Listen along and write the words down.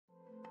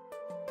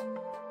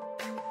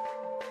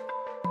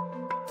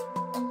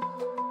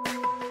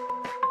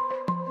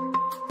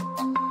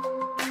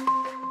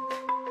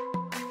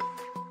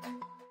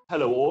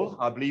Hello all.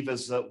 I believe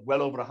there's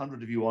well over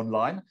 100 of you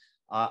online.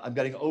 I'm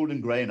getting old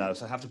and grey now,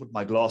 so I have to put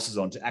my glasses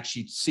on to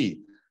actually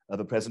see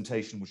the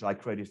presentation which I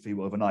created for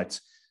you overnight.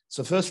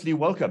 So firstly,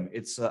 welcome.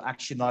 It's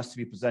actually nice to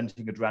be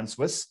presenting at Rand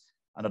Swiss,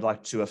 and I'd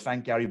like to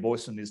thank Gary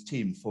Boyce and his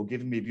team for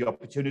giving me the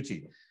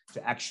opportunity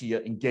to actually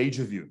engage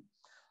with you.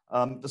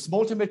 The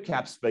small to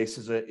mid-cap space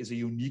is a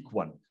unique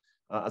one.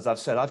 As I've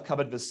said, I've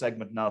covered this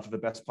segment now for the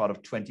best part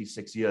of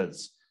 26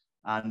 years,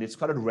 and it's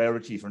quite a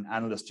rarity for an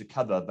analyst to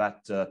cover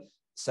that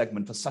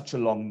segment for such a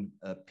long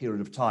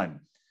period of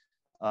time.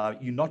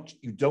 You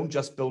don't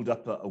just build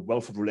up a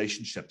wealth of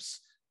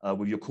relationships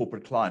with your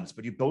corporate clients,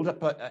 but you build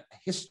up a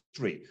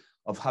history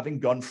of having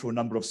gone through a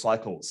number of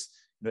cycles.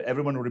 You know,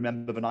 everyone will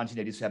remember the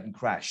 1987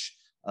 crash,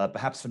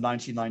 perhaps the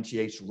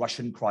 1998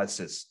 Russian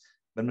crisis,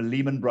 then the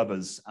Lehman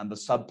Brothers and the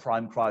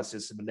subprime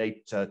crisis in the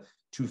late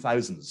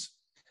 2000s.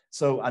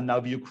 So, and now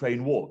the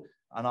Ukraine war.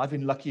 And I've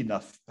been lucky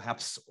enough,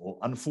 perhaps, or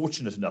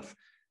unfortunate enough,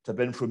 to have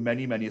been through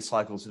many, many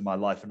cycles in my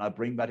life, and I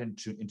bring that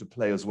into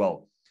play as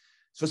well.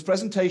 So this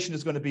presentation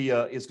is going to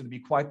be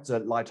quite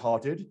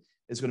lighthearted.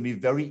 It's going to be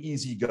very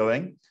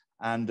easygoing.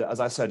 And as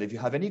I said, if you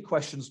have any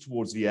questions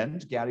towards the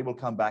end, Gary will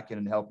come back in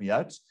and help me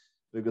out,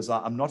 because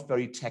I'm not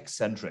very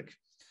tech-centric.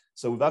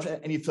 So without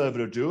any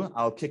further ado,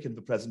 I'll kick in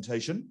the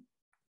presentation.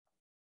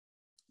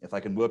 If I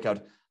can work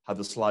out how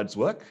the slides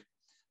work.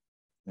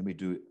 Let me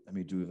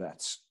do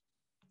that.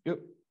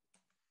 Yep.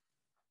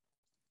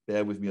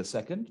 Bear with me a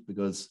second,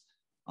 because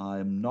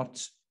I'm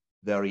not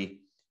very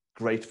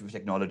great with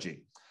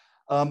technology.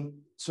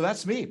 So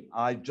that's me.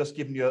 I've just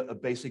given you a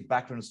basic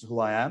background as to who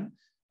I am.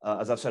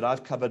 As I've said,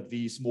 I've covered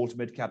the small to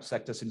mid-cap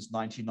sector since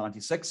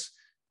 1996.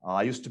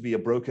 I used to be a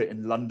broker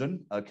in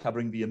London,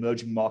 covering the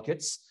emerging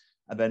markets.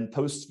 And then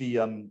post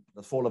the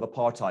fall of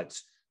apartheid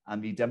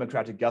and the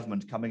democratic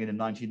government coming in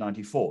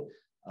 1994,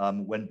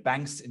 when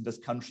banks in this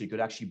country could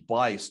actually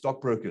buy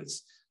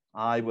stockbrokers,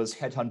 I was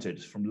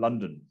headhunted from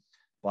London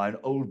by an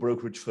old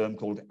brokerage firm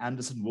called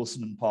Anderson,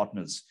 Wilson and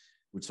Partners,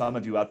 which some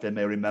of you out there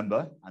may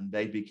remember, and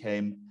they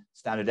became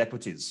Standard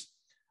Equities.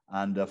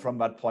 And from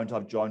that point,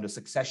 I've joined a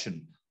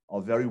succession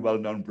of very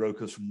well-known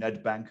brokers from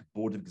Nedbank,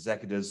 Board of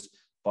Executives,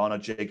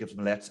 Barnard Jacobs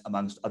Millett,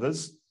 amongst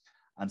others.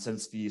 And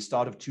since the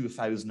start of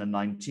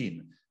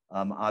 2019,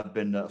 I've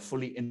been a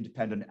fully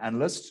independent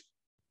analyst,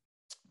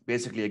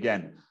 basically,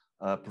 again,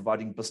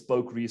 providing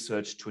bespoke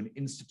research to an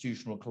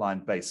institutional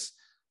client base.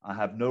 I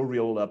have no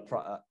real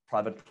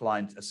private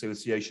client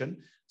association,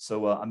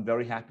 so I'm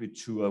very happy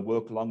to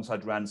work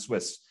alongside Rand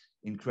Swiss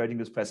in creating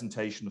this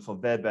presentation for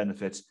their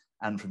benefit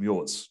and from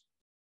yours.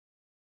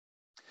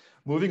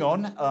 Moving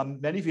on,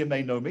 many of you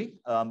may know me.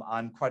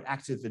 I'm quite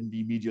active in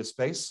the media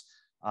space.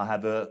 I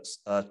have a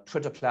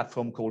Twitter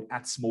platform called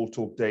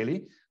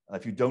 @SmallTalkDaily.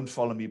 If you don't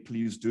follow me,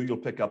 please do. You'll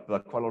pick up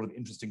quite a lot of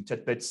interesting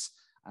tidbits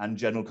and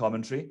general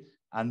commentary.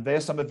 And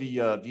there's some of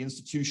the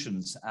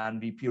institutions and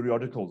the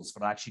periodicals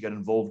that I actually get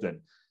involved in.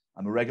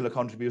 I'm a regular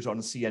contributor on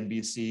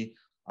CNBC.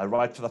 I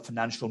write for the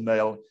Financial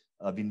Mail,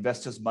 the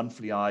Investors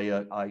Monthly.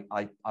 I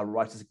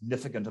write a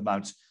significant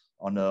amount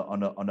on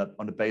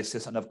a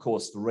basis, and of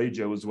course the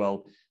radio as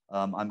well.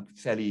 I'm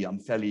fairly on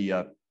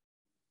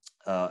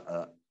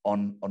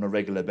a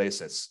regular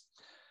basis.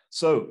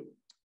 So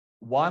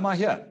why am I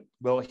here?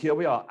 Well, here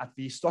we are at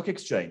the stock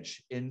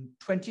exchange in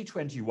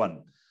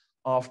 2021.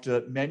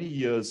 After many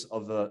years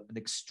of an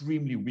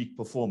extremely weak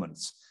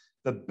performance,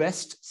 the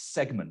best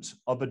segment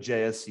of the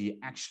JSE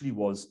actually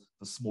was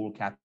the small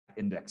cap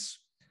index.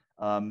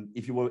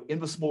 If you were in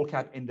the small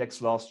cap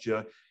index last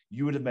year,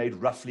 you would have made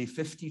roughly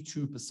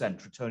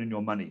 52% return on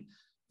your money,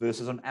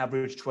 versus on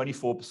average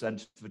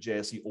 24% for the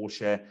JSE All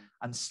Share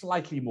and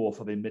slightly more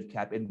for the mid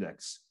cap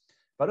index.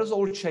 That has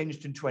all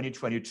changed in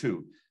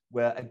 2022,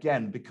 where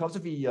again, because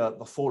of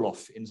the fall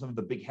off in some of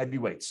the big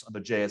heavyweights on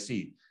the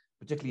JSE,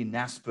 particularly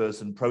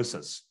Naspers and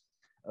Prosus,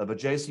 the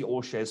JSE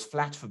All Shares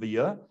flat for the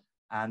year,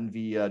 and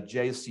the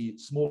JSE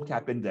Small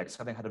Cap Index,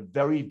 having had a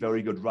very,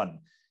 very good run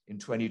in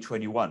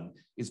 2021,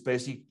 is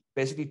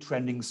basically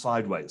trending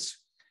sideways.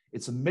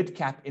 It's a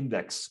mid-cap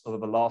index over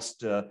the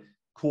last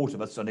quarter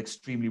that's done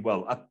extremely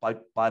well, up by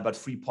about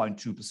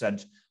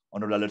 3.2%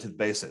 on a relative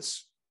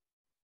basis.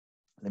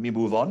 Let me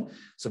move on.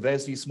 So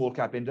there's the Small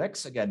Cap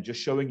Index, again,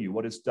 just showing you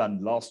what it's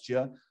done last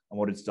year and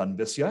what it's done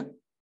this year.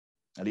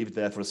 I'll leave it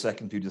there for a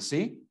second for you to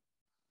see.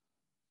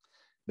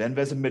 Then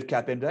there's a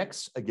mid-cap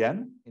index.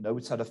 Again, you know,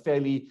 it's had a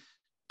fairly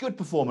good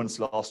performance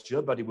last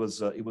year, but it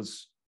was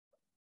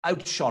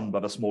outshone by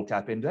the small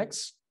cap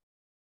index.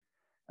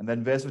 And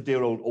then there's the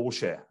dear old All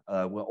Share,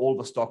 where all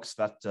the stocks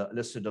that are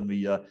listed on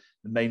the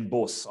main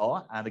bourse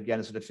are. And again,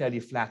 it's a fairly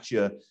flat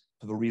year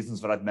for the reasons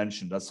that I've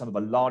mentioned, as some of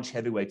the large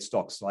heavyweight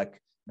stocks like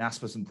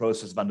Naspers and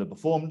Prosus have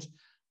underperformed,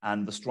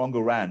 and the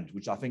stronger rand,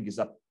 which I think is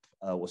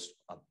was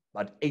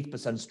about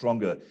 8%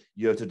 stronger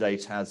year to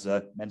date, has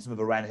meant some of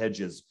the rand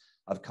hedges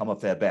have come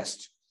up their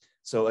best.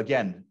 So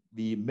again,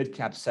 the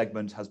mid-cap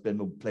segment has been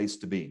the place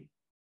to be.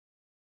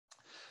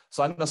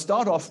 So I'm going to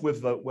start off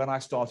with when I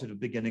started at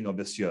the beginning of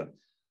this year.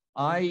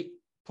 I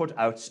put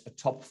out a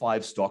top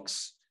 5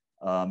 stocks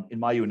in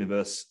my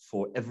universe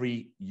for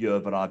every year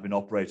that I've been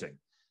operating.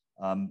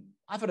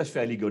 I've had a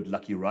fairly good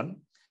lucky run.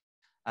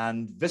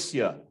 And this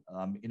year,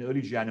 in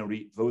early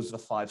January, those are the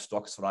 5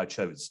 stocks that I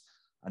chose.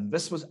 And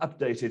this was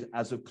updated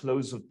as of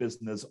close of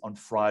business on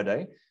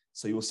Friday.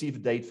 So you'll see the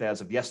date there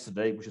as of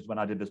yesterday, which is when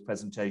I did this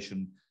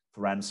presentation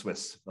for Rand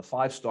Swiss. The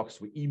 5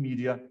 stocks were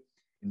eMedia,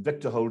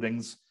 Invicta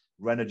Holdings,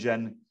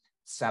 Renogen,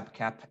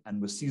 Sabcap,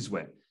 and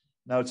Sizwe.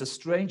 Now, it's a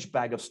strange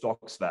bag of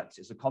stocks that.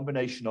 It's a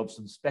combination of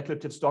some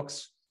speculative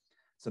stocks,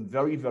 some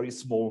very, very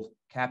small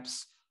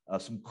caps,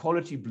 some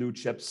quality blue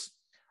chips,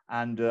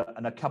 and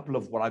a couple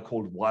of what I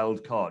called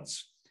wild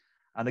cards.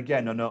 And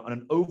again, on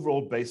an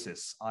overall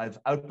basis,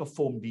 I've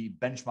outperformed the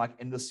benchmark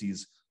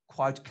indices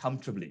quite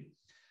comfortably.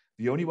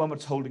 The only one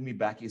that's holding me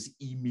back is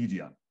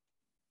eMedia.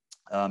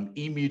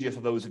 eMedia,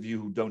 for those of you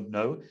who don't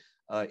know,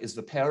 is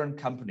the parent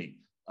company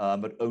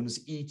that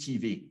owns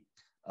ETV.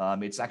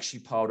 It's actually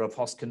part of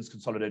Hoskins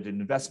Consolidated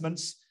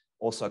Investments,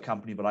 also a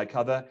company that I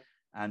cover.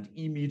 And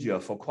eMedia,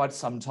 for quite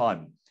some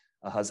time,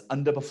 has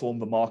underperformed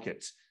the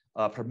market,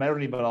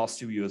 primarily in the last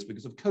 2 years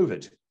because of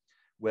COVID,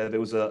 where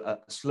there was a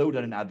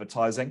slowdown in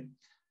advertising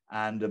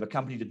and the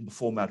company didn't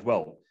perform that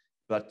well.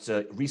 But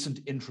recent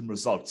interim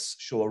results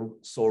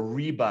saw a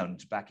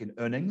rebound back in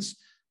earnings,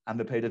 and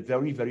they paid a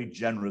very, very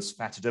generous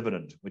fat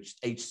dividend, which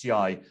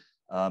HCI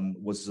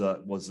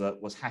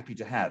was happy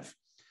to have.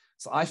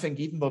 So I think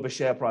even though the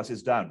share price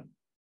is down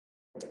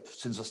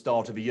since the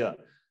start of the year,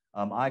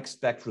 I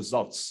expect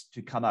results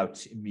to come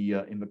out in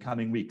the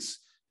coming weeks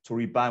to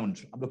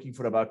rebound. I'm looking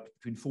for about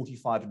between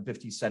 45 and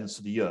 50 cents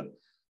for the year,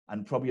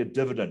 and probably a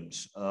dividend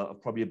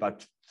of probably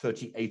about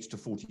 38 to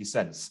 40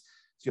 cents.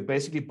 So you're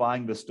basically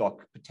buying the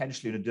stock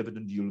potentially in a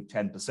dividend yield of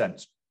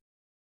 10%.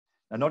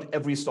 Now, not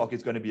every stock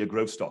is going to be a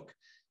growth stock.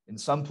 In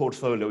some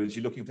portfolios,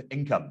 you're looking for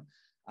income.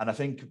 And I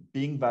think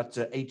being that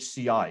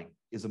HCI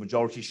is a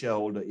majority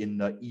shareholder in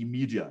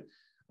eMedia,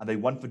 and they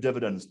want for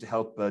dividends to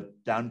help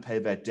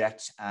downpay their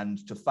debt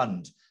and to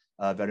fund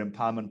their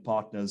empowerment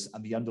partners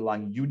and the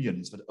underlying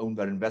unions that own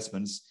their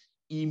investments,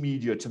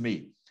 eMedia, to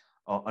me,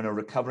 on a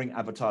recovering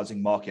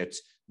advertising market,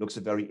 looks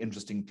a very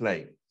interesting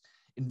play.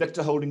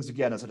 Invicta Holdings,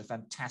 again, has had a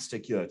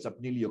fantastic year. It's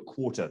up nearly a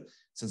quarter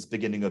since the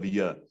beginning of the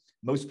year.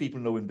 Most people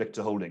know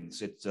Invicta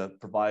Holdings. It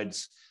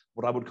provides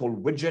what I would call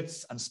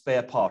widgets and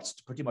spare parts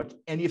to pretty much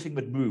anything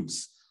that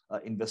moves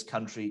in this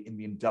country in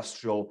the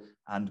industrial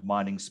and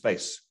mining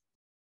space.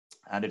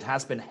 And it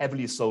has been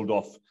heavily sold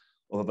off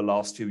over the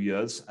last few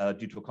years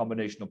due to a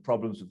combination of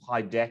problems with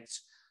high debt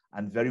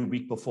and very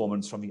weak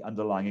performance from the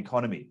underlying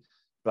economy.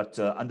 But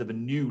under the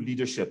new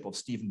leadership of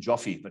Stephen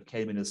Joffe that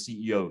came in as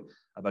CEO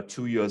about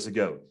 2 years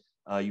ago,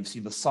 you've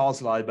seen the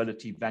SARS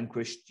liability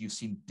vanquished, you've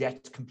seen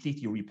debt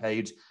completely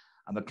repaid,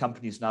 and the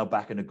company is now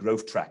back in a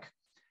growth track.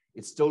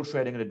 It's still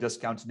trading at a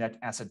discount to net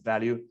asset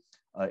value.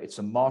 It's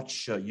a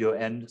March year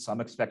end, so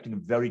I'm expecting a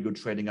very good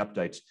trading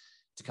update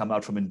to come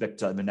out from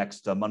Invicta in the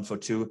next month or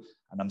two,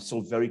 and I'm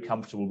still very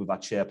comfortable with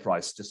that share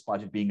price,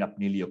 despite it being up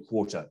nearly a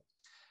quarter.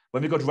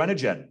 When we got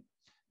Renogen,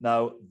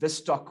 now this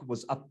stock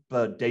was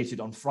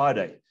updated on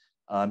Friday.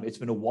 It's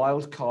been a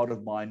wild card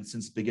of mine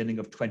since the beginning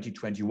of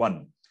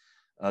 2021.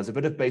 As a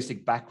bit of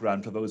basic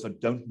background for those that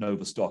don't know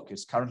the stock,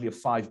 it's currently a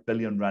 5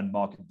 billion Rand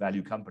market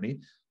value company,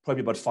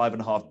 probably about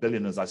 5.5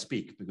 billion as I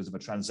speak, because of a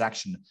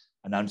transaction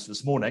announced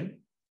this morning.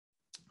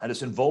 And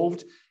it's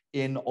involved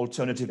in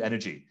alternative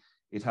energy.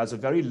 It has a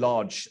very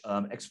large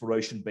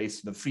exploration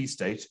base in the Free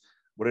State,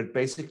 where it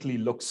basically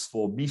looks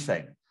for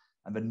methane.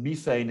 And then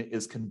methane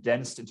is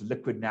condensed into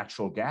liquid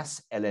natural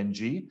gas,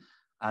 LNG.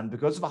 And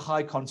because of a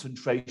high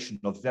concentration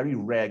of very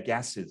rare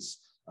gases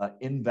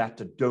in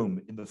that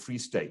dome in the Free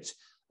State,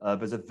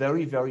 there's a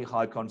very, very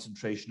high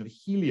concentration of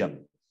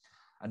helium.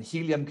 And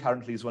helium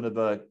currently is one of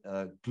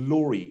the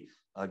glory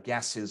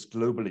gases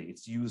globally.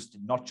 It's used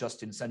not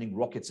just in sending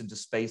rockets into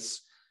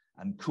space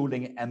and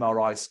cooling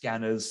MRI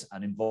scanners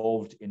and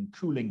involved in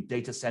cooling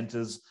data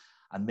centers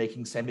and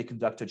making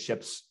semiconductor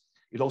chips.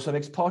 It also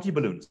makes party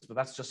balloons, but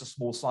that's just a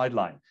small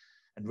sideline.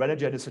 And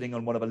Renogen is sitting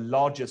on one of the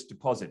largest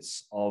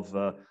deposits of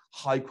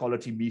high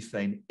quality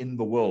methane in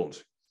the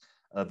world.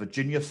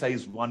 Virginia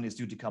Phase 1 is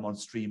due to come on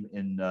stream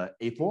in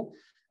April.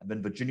 And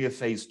then Virginia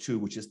Phase 2,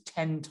 which is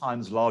 10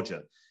 times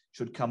larger,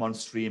 should come on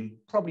stream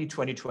probably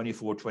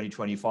 2024,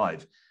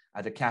 2025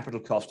 at a capital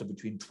cost of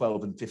between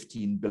 12 and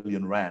 15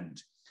 billion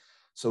Rand.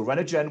 So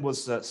Renogen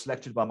was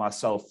selected by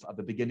myself at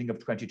the beginning of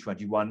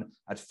 2021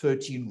 at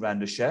 13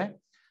 Rand a share,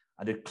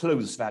 and it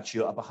closed that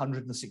year up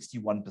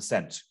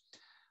 161%.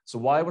 So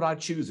why would I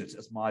choose it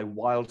as my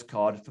wild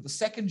card for the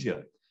second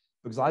year?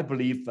 Because I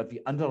believe that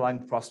the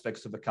underlying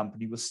prospects of the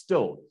company were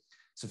still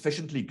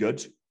sufficiently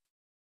good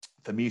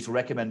for me to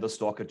recommend the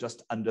stock at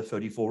just under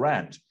 34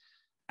 Rand.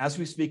 As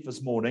we speak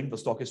this morning, the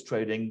stock is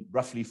trading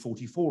roughly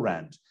 44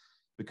 Rand,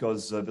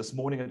 because this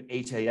morning at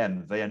 8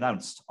 a.m., they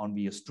announced on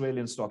the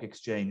Australian Stock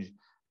Exchange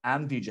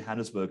and the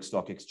Johannesburg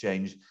Stock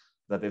Exchange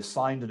that they've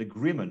signed an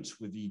agreement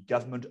with the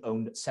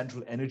government-owned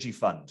Central Energy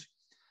Fund,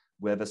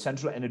 where the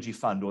Central Energy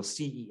Fund, or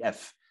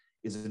CEF,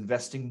 is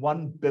investing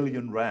 1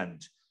 billion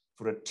Rand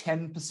for a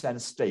 10%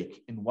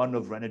 stake in one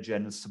of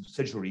Renogen's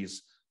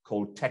subsidiaries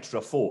called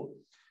Tetra 4,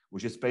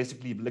 which is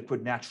basically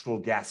liquid natural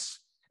gas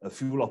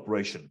fuel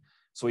operation.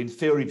 So in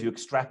theory, if you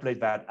extrapolate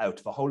that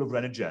out, the whole of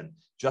Renogen,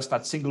 just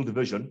that single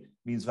division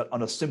means that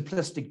on a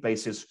simplistic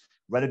basis,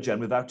 Renogen,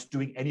 without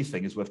doing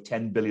anything, is worth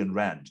 10 billion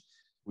rand,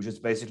 which is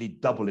basically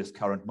double its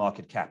current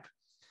market cap.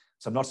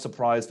 So I'm not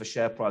surprised the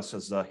share price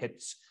has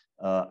hit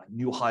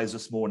new highs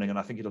this morning, and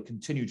I think it'll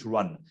continue to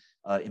run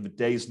in the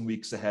days and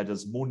weeks ahead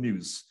as more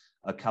news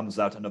comes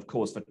out. And of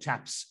course, the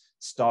taps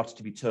start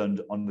to be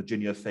turned on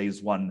Virginia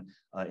phase 1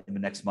 in the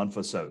next month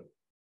or so.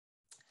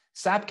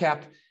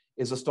 SabCap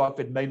is a stock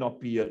that may not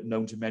be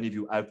known to many of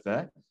you out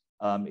there.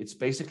 It's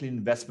basically an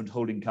investment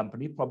holding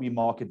company, probably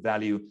market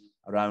value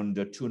around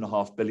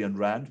 2.5 billion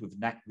rand, with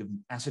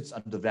assets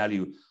under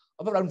value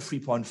of around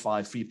 3.5,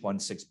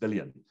 3.6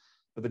 billion.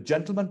 But the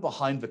gentleman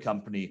behind the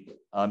company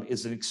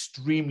is an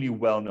extremely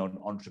well-known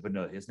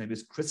entrepreneur. His name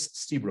is Chris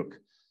Seabrook,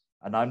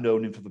 and I've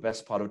known him for the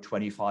best part of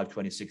 25,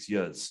 26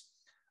 years.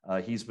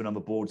 He's been on the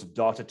boards of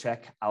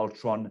Datatech,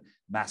 Altron,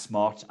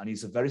 Massmart, and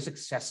he's a very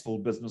successful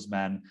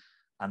businessman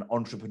and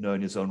entrepreneur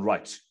in his own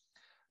right.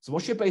 So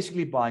what you're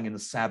basically buying in the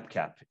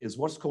SabCap is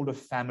what's called a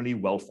family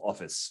wealth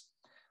office.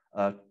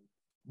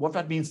 What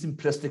that means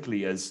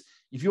simplistically is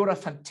if you're a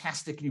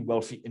fantastically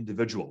wealthy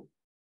individual,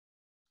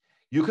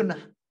 you can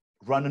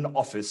run an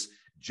office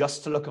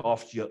just to look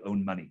after your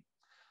own money.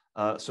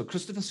 So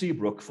Christopher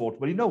Seabrook thought,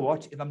 well, you know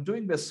what? If I'm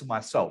doing this for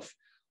myself,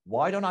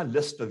 why don't I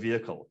list a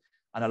vehicle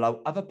and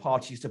allow other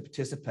parties to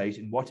participate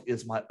in what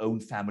is my own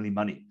family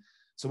money?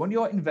 So when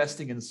you're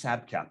investing in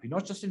SabCap, you're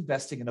not just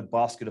investing in a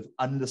basket of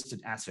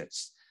unlisted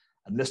assets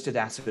and listed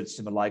assets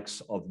in the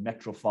likes of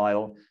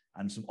Metrofile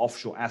and some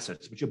offshore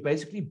assets, but you're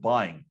basically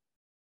buying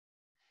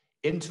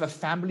into a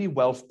family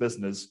wealth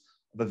business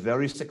of a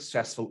very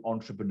successful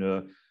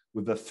entrepreneur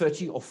with a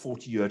 30 or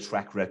 40-year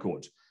track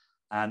record.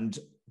 And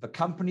the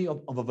company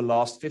over the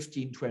last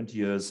 15, 20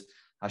 years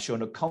has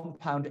shown a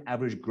compound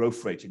average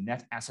growth rate in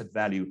net asset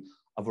value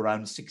of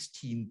around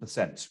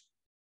 16%.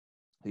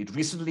 It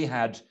recently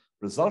had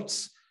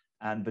results,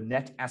 and the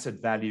net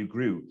asset value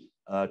grew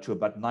to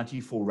about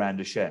 94 Rand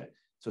a share.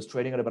 So it's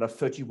trading at about a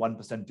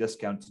 31%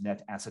 discount to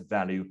net asset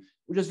value,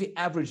 which is the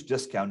average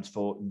discount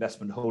for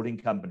investment holding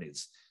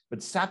companies. But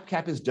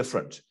SabCap is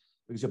different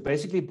because you're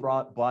basically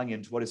buying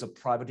into what is a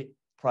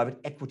private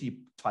equity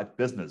type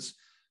business,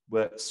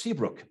 where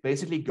Seabrook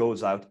basically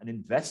goes out and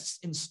invests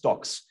in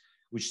stocks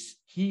which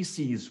he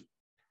sees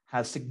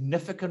has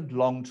significant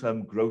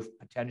long-term growth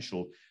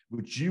potential,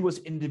 which you as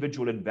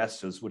individual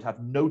investors would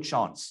have no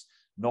chance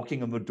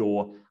knocking on the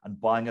door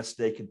and buying a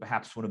stake in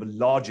perhaps one of the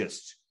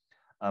largest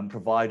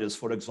providers,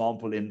 for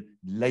example, in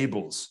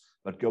labels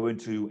that go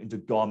into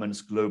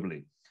garments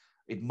globally.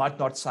 It might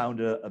not sound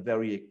a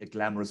very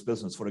glamorous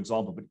business, for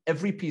example, but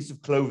every piece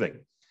of clothing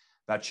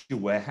that you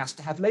wear has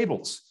to have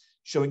labels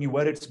showing you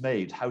where it's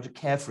made, how to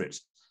care for it.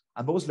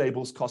 And those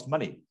labels cost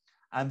money.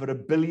 And there are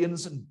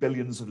billions and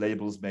billions of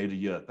labels made a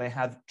year. They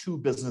have 2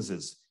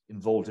 businesses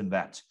involved in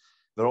that.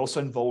 They're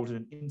also involved in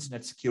an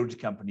internet security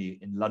company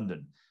in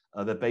London.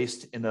 They're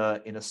based in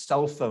a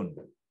cell phone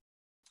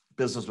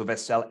business where they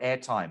sell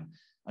airtime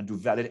and do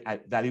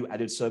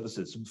value-added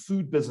services, some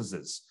food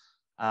businesses,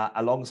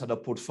 alongside a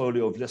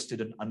portfolio of listed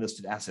and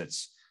unlisted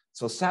assets.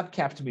 So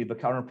SabCap, to me, the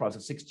current price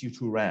of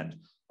 62 Rand,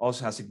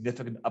 also has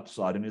significant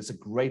upside, and it's a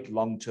great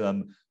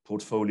long-term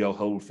portfolio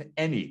hold for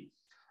any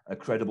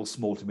credible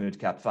small to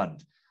mid-cap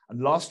fund.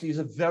 And lastly, is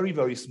a very,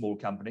 very small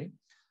company,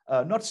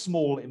 not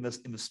small in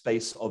the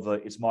space of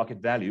its market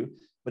value,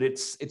 but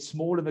it's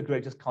small in the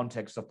greatest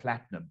context of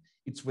platinum.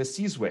 It's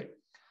Wesizwe.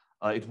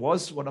 It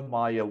was one of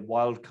my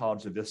wild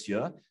cards of this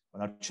year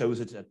when I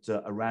chose it at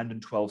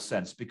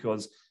R1.12,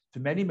 because for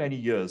many, many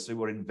years, they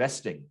were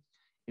investing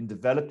in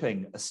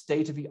developing a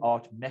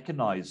state-of-the-art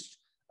mechanized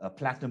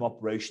platinum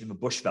operation in the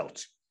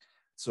Bushveld.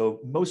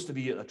 So most of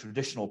the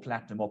traditional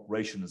platinum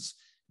operations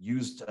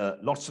used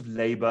lots of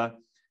labor.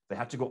 They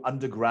had to go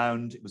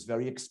underground. It was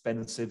very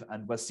expensive.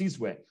 And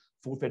Wesizwe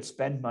thought they'd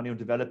spend money on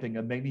developing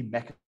a mainly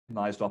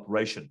mechanized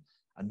operation.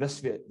 And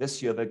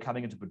this year, they're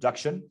coming into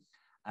production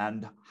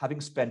and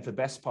having spent the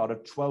best part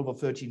of 12 or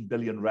 13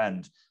 billion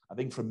Rand, I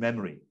think from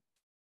memory,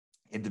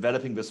 in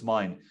developing this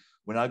mine,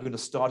 we're now going to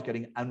start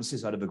getting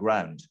ounces out of the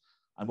ground.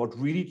 And what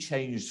really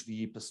changed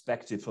the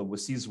perspective for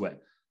Wesizwe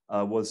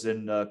was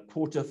in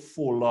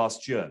Q4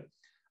 last year,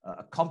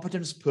 a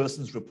competence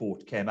persons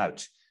report came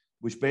out,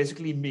 which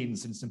basically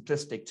means, in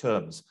simplistic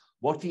terms,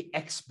 what the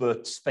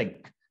experts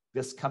think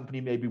this company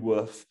may be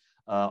worth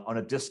on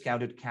a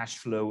discounted cash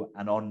flow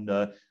and on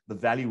the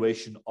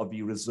valuation of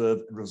the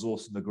reserve and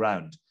resource in the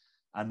ground.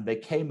 And they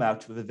came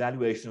out with a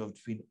valuation of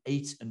between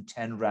 8 and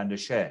 10 Rand a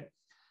share.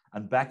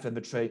 And back then,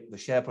 the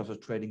share price was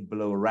trading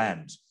below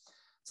R1.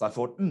 So I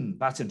thought,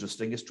 that's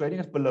interesting. It's trading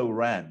at below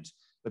R1,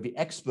 but the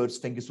experts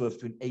think it's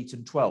worth between 8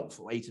 and 12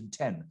 or 8 and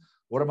 10.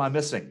 What am I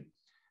missing?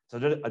 So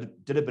I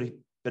did a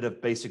bit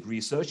of basic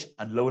research,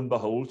 and lo and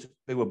behold,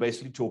 they were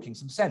basically talking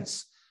some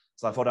sense.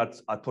 So I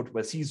thought I'd put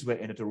Wesizwe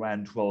in at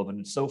around 12,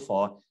 and so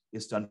far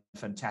it's done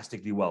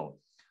fantastically well.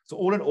 So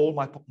all in all,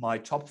 my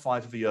top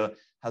 5 of the year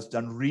has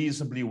done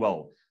reasonably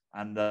well.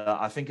 And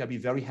I think I'd be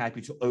very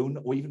happy to own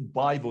or even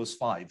buy those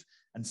 5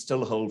 and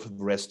still hold for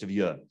the rest of the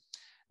year.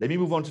 Let me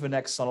move on to the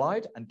next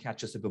slide and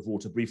catch a sip of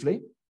water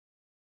briefly.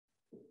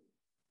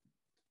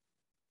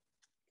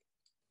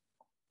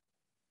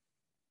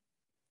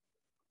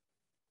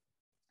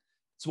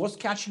 So what's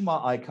catching my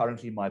eye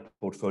currently in my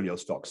portfolio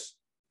stocks?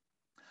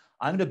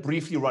 I'm going to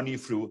briefly run you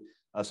through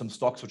some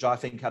stocks which I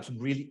think have some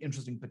really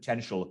interesting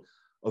potential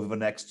over the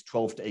next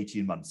 12 to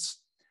 18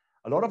 months.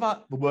 A lot of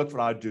the work that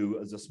I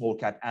do as a small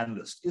cap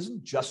analyst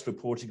isn't just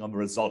reporting on the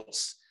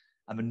results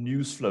and the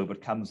news flow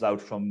that comes out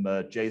from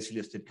JSE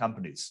listed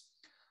companies.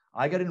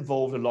 I get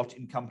involved a lot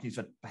in companies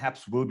that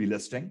perhaps will be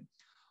listing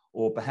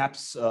or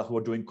perhaps who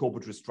are doing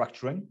corporate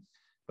restructuring.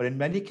 But in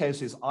many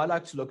cases, I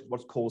like to look at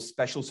what's called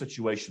special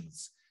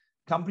situations.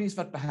 Companies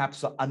that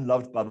perhaps are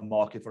unloved by the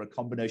market for a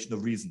combination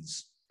of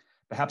reasons.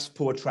 Perhaps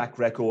poor track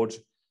record,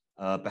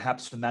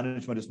 perhaps the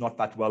management is not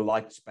that well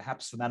liked,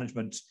 perhaps the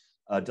management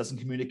doesn't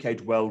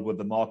communicate well with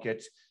the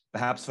market,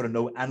 perhaps there are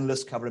no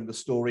analysts covering the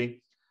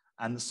story,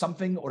 and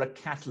something or a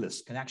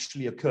catalyst can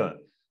actually occur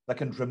that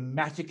can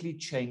dramatically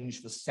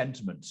change the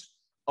sentiment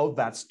of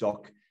that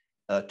stock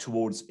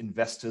towards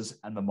investors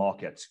and the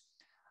market.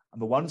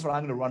 And the ones that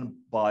I'm going to run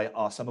by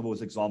are some of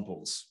those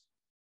examples.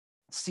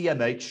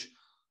 CMH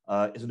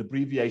is an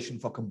abbreviation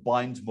for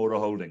Combined Motor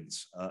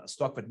Holdings, a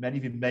stock that many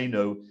of you may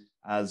know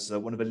as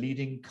one of the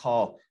leading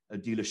car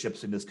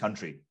dealerships in this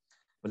country.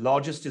 The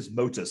largest is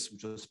Motus,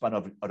 which was spun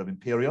out of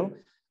Imperial,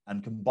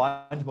 and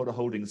Combined Motor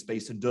Holdings,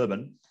 based in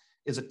Durban,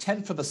 is a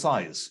tenth of the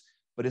size,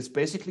 but it's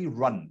basically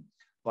run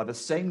by the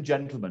same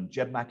gentleman,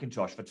 Jeb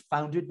McIntosh, that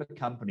founded the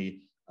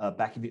company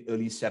back in the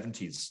early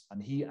 70s,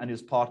 and he and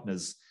his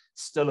partners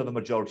still are the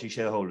majority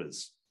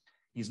shareholders.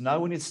 He's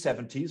now in his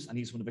 70s, and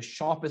he's one of the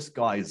sharpest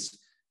guys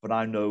that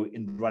I know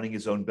in running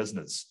his own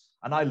business.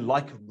 And I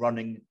like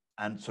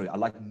I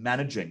like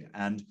managing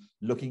and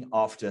looking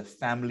after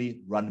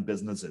family-run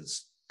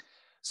businesses.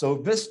 So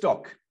this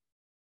stock,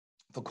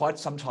 for quite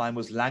some time,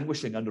 was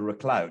languishing under a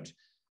cloud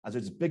as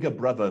its bigger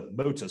brother,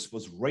 Motus,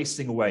 was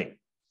racing away.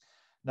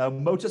 Now,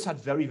 Motus had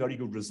very, very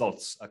good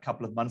results a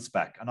couple of months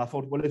back. And I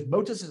thought, well, if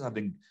Motus is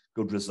having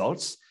good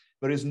results,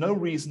 there is no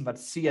reason that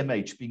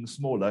CMH, being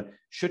smaller,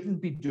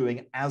 shouldn't be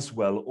doing as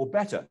well or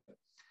better.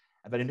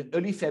 And then in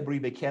early February,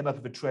 they came up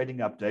with a trading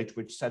update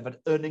which said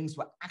that earnings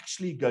were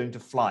actually going to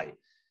fly.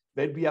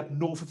 They'd be up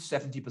north of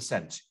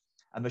 70%,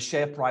 and the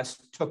share price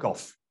took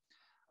off.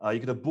 You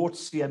could have bought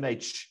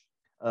CMH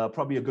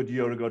probably a good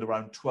year ago at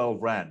around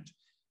 12 Rand.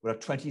 We're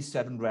at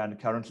 27 Rand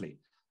currently.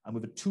 And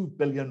with a 2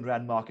 billion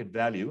Rand market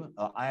value,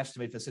 I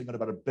estimate they're sitting on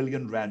about 1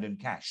 billion Rand in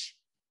cash.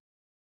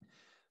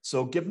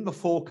 So given the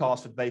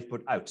forecast that they've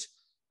put out,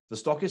 the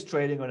stock is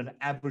trading on an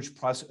average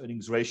price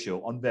earnings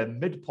ratio on their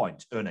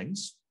midpoint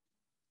earnings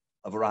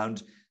of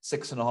around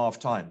 6.5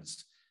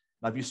 times.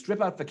 Now, if you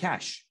strip out the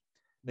cash,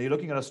 now you're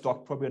looking at a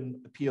stock probably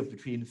on a P of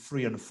between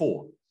 3 and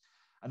 4.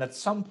 And at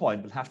some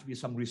point, there'll have to be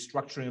some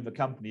restructuring of the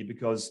company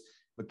because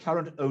the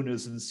current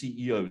owners and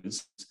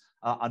CEOs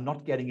are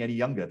not getting any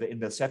younger. They're in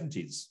their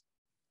 70s.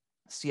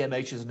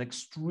 CMH is an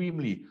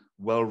extremely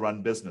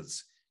well-run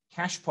business,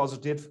 cash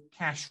positive,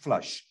 cash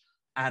flush,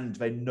 and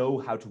they know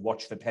how to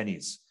watch the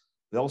pennies.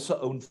 They also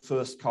own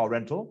First Car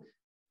Rental.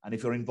 And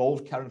if you're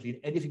involved currently in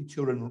anything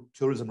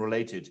tourism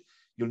related,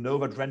 you'll know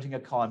that renting a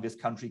car in this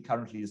country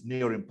currently is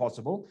near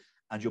impossible,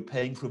 and you're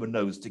paying through the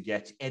nose to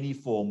get any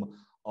form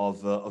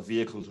of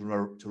vehicle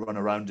to run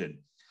around in.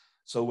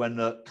 So when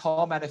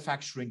car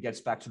manufacturing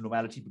gets back to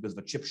normality because of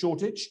a chip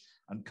shortage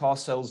and car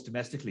sales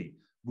domestically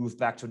move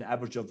back to an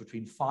average of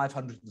between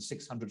 500 and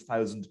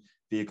 600,000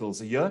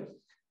 vehicles a year,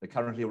 they're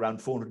currently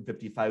around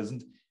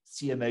 450,000,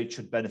 CMH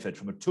should benefit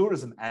from a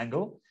tourism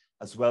angle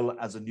as well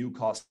as a new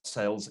car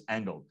sales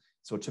angle.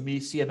 So to me,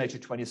 CMH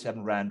at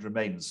 27 Rand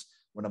remains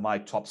one of my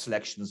top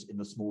selections in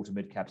the small to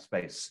mid-cap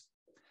space.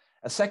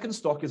 A second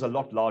stock is a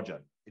lot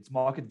larger. Its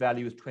market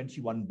value is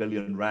 21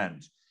 billion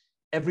Rand.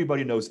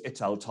 Everybody knows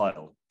Ital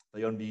Tile.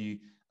 They own the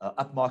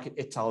upmarket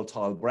Ital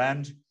Tile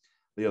brand.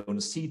 They own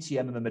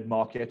CTM in the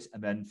mid-market.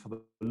 And then for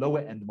the lower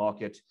end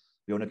market,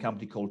 they own a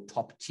company called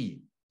Top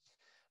T.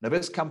 Now,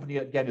 this company,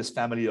 again, is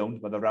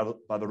family-owned by the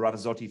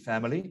Ravazzotti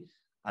family.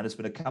 And it's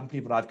been a company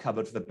that I've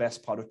covered for the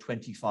best part of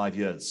 25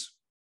 years.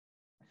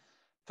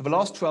 For the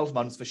last 12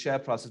 months, the share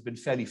price has been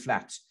fairly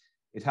flat.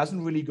 It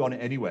hasn't really gone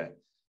anywhere.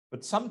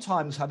 But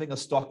sometimes having a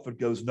stock that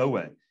goes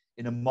nowhere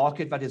in a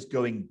market that is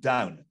going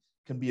down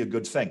can be a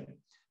good thing,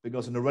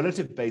 because on a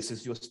relative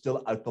basis, you're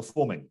still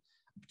outperforming,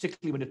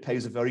 particularly when it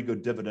pays a very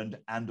good dividend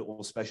and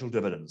or special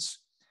dividends.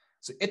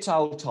 So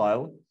Ital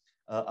Tile,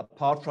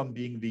 apart from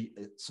being the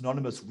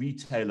synonymous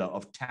retailer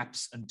of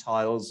taps and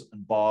tiles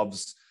and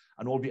baths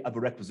and all the other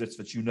requisites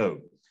that you know,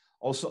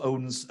 also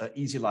owns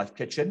Easy Life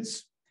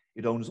Kitchens.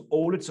 It owns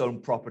all its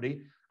own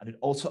property, and it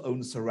also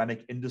owns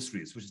Ceramic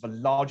Industries, which is the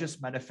largest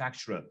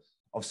manufacturer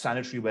of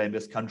sanitary ware in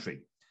this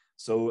country.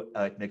 So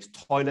it makes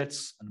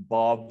toilets and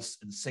baths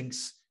and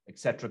sinks, et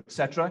cetera, et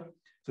cetera.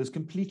 So it's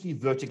completely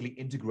vertically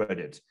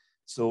integrated.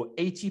 So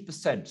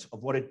 80%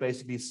 of what it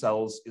basically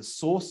sells is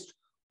sourced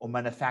or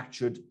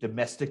manufactured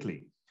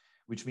domestically.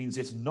 which means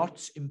it's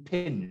not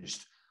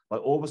impinged by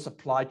all the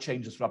supply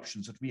chain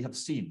disruptions that we have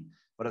seen,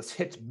 but it's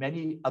hit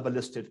many other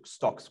listed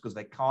stocks because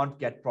they can't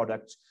get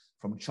products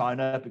from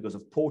China because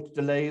of port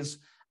delays,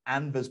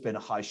 and there's been a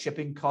high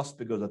shipping cost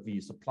because of the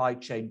supply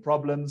chain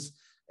problems,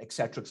 et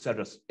cetera, et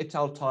cetera.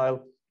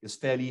 Italtile is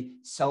fairly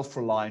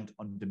self-reliant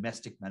on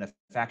domestic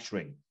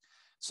manufacturing.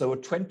 So a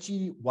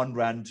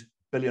 21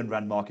 billion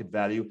rand market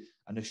value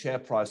and a share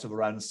price of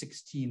around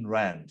 16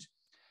 rand.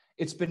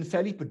 It's been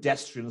fairly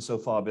pedestrian so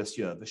far this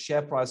year. The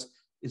share price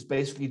is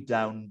basically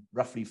down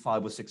roughly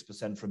 5 or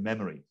 6% from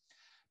memory.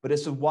 But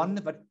it's the one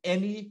that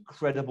any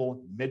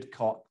credible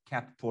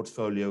mid-cap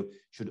portfolio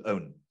should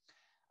own.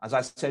 As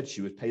I said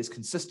to you, it pays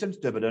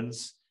consistent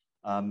dividends.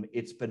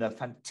 It's been a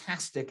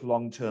fantastic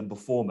long-term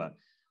performer.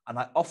 And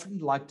I often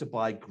like to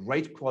buy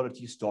great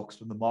quality stocks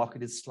when the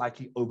market is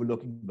slightly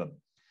overlooking them.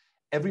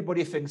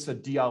 Everybody thinks the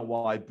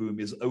DIY boom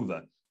is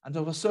over. And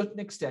to a certain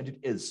extent, it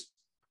is.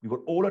 We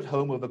were all at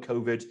home over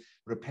COVID,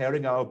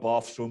 repairing our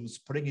bathrooms,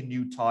 putting in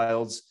new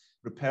tiles,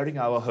 repairing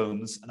our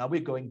homes, and now we're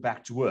going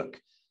back to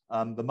work.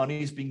 The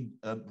money is being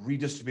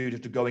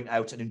redistributed to going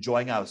out and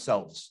enjoying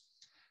ourselves.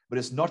 But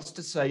it's not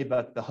to say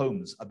that the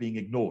homes are being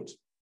ignored.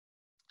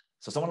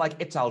 So someone like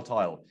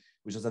Italtile,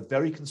 which has a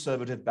very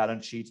conservative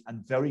balance sheet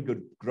and very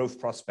good growth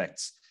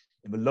prospects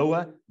in the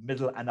lower,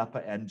 middle, and upper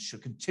end,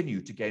 should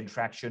continue to gain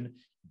traction,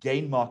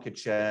 gain market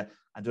share,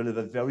 and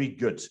deliver very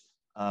good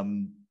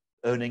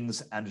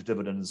earnings and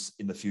dividends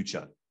in the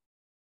future.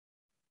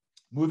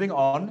 Moving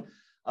on,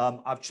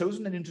 I've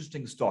chosen an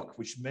interesting stock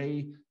which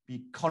may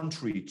be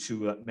contrary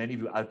to many of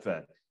you out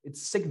there.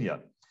 It's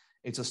Signia.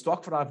 It's a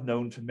stock that I've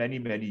known for many,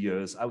 many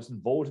years. I was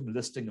involved in the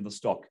listing of the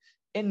stock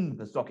in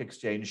the stock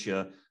exchange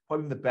here,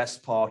 probably the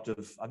best part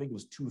of, I think it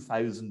was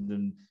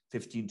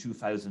 2015,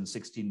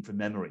 2016 from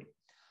memory.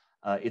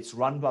 It's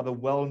run by the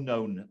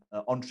well-known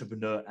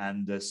entrepreneur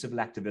and civil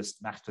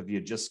activist Magda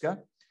Viergiska,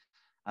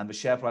 and the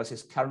share price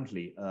is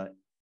currently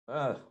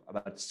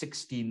about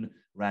 16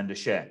 rand a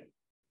share.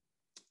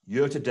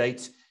 Year to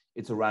date,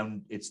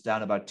 it's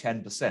down about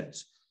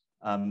 10%.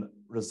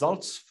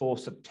 Results for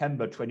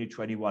September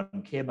 2021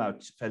 came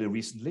out fairly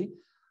recently,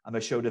 and they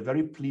showed a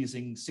very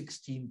pleasing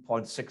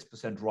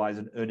 16.6% rise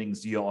in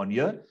earnings year on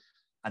year,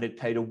 and it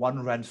paid a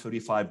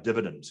 1.35 rand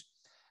dividend.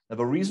 Now,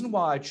 the reason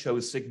why I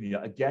chose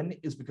Signia, again,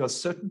 is because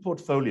certain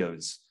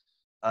portfolios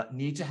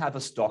need to have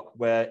a stock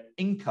where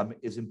income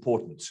is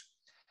important.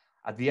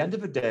 At the end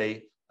of the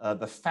day,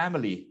 the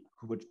family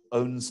who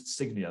owns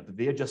Signia, the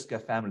Viergiska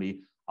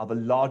family, are the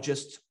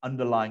largest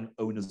underlying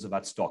owners of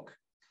that stock.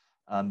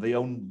 They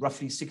own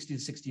roughly 60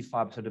 to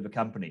 65% of the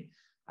company.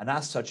 And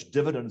as such,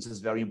 dividends is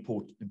very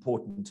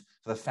important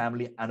for the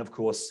family and, of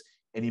course,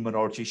 any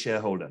minority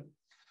shareholder.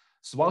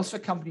 So whilst the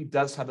company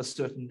does have a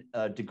certain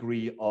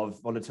degree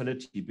of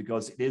volatility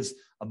because it is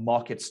a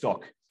market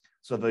stock,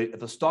 so if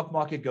the stock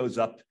market goes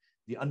up,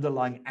 the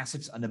underlying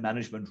assets under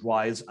management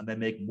rise and they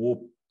make more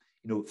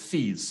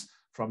fees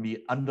from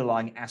the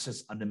underlying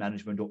assets under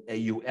management, or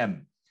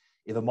AUM.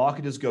 If the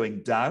market is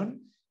going down,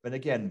 then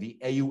again, the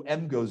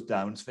AUM goes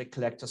down, so they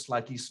collect a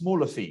slightly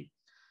smaller fee.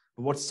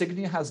 But what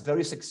Signia has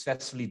very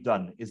successfully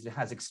done is it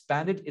has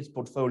expanded its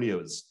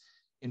portfolios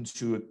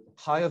into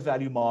higher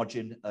value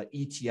margin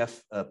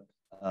ETF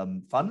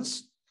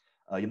funds.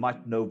 You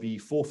might know the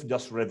Fourth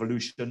Industrial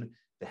Revolution,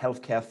 the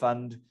Healthcare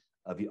Fund,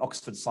 the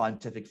Oxford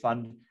Scientific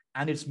Fund,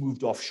 and it's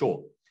moved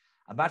offshore.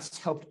 And that's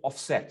helped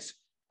offset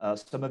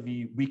some of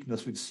the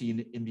weakness we've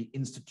seen in the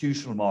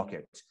institutional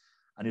market.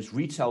 And its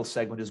retail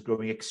segment is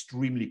growing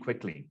extremely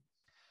quickly.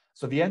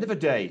 So at the end of the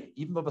day,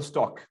 even though the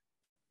stock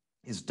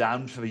is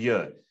down for the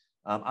year,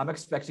 I'm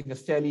expecting a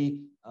fairly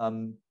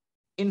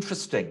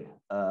interesting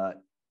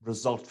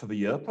result for the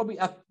year, probably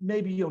up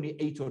maybe only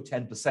 8 or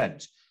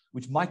 10%,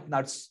 which might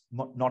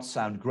not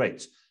sound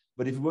great.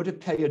 But if we were to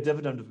pay a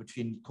dividend of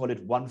between, call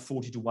it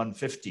 140 to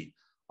 150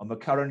 on the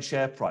current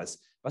share price,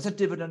 that's a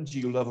dividend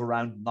yield of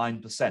around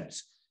 9%.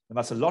 And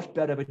that's a lot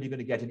better than you're going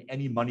to get in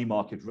any money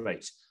market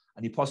rate.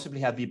 And you possibly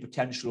have the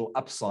potential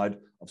upside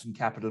of some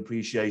capital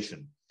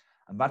appreciation.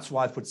 And that's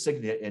why I put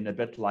Signia in a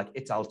bit like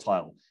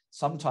Italtile.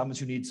 Sometimes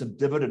you need some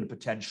dividend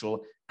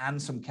potential and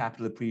some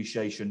capital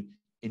appreciation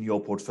in your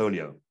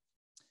portfolio.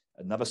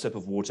 Another sip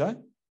of water.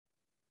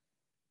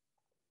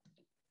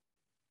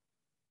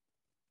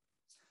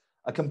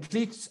 A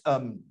complete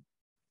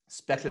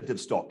speculative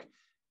stock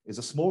is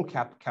a small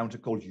cap counter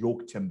called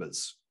York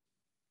Timbers.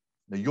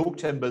 The York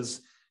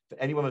Timbers, for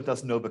anyone that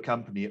doesn't know the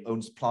company,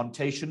 owns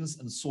plantations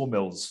and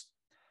sawmills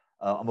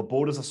on the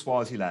borders of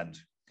Swaziland.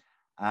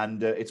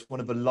 And it's one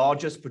of the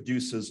largest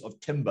producers of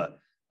timber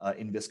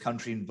in this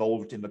country,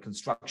 involved in the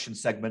construction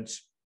segment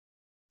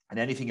and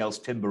anything else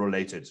timber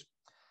related.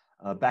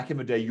 Back in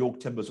the day, York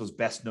Timbers was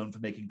best known for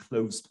making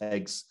clothes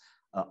pegs,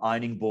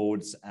 ironing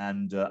boards,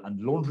 and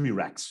laundry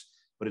racks,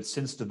 but it's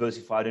since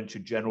diversified into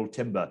general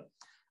timber.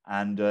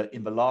 And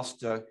in the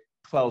last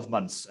 12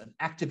 months, an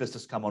activist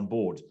has come on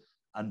board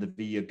under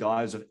the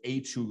guise of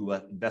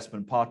A2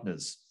 Investment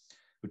Partners,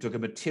 who took a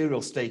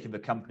material stake in the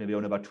company. They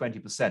own about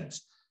 20%.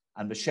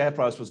 And the share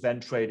price was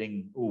then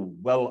trading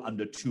well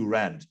under 2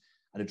 rand.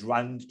 and it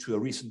ran to a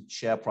recent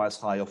share price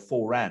high of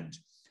 4 Rand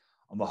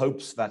on the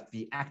hopes that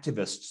the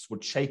activists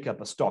would shake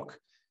up a stock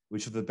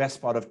which for the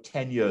best part of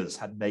 10 years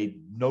had made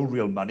no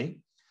real money,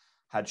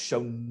 had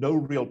shown no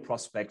real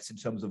prospects in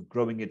terms of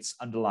growing its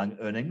underlying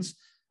earnings,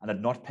 and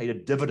had not paid a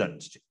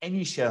dividend to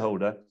any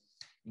shareholder,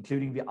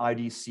 including the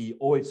IDC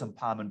or its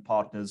empowerment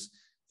partners,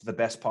 for the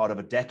best part of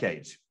a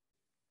decade.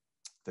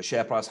 The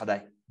share price had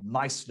a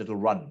nice little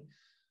run.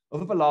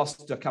 Over the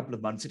last couple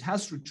of months, it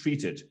has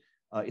retreated.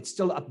 It's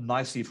still up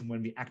nicely from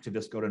when the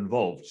activists got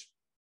involved.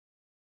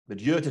 But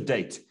year to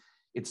date,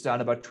 it's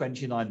down about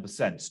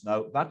 29%.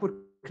 Now, that would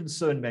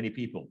concern many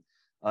people.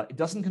 It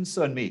doesn't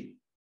concern me,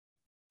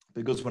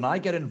 because when I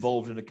get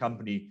involved in a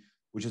company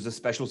which is a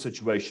special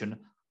situation,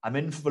 I'm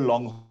in for the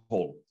long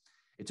haul.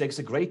 It takes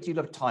a great deal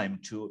of time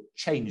to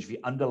change the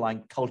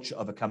underlying culture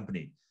of a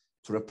company,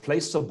 to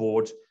replace the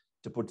board,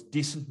 to put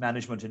decent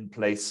management in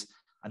place,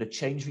 and to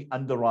change the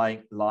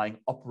underlying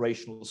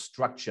operational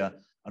structure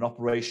and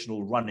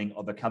operational running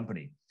of a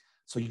company.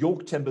 So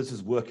York Timbers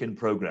is work in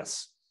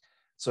progress.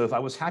 So if I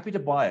was happy to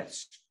buy it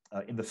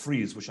in the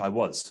freeze, which I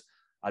was,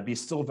 I'd be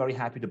still very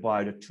happy to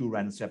buy it at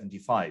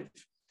 2.75 Rand.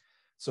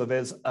 So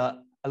there's a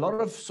lot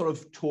of sort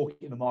of talk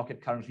in the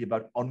market currently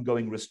about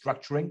ongoing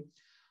restructuring.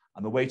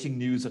 I'm awaiting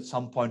news at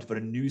some point that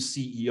a new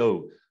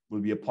CEO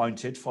will be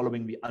appointed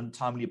following the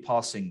untimely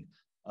passing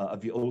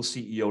of the old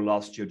CEO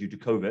last year due to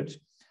COVID.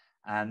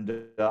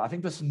 And I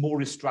think there's some more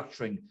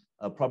restructuring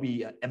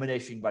probably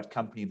emanating by that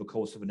company in the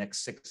course of the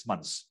next 6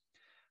 months.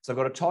 So I've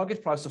got a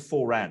target price of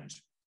 4 Rand.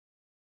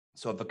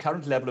 So at the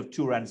current level of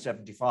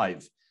 2.75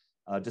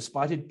 Rand,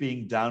 despite it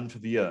being down for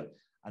the year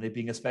and it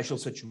being a special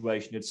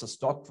situation, it's a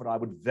stock that I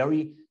would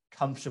very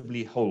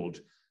comfortably hold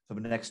for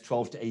the next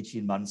 12 to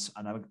 18 months.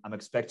 And I'm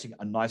expecting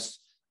a nice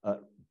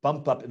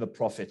bump up in the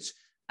profits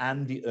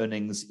and the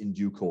earnings in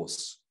due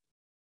course.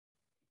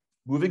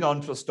 Moving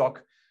on to a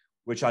stock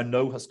which I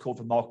know has caught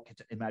the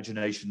market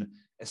imagination,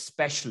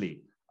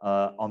 especially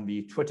on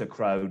the Twitter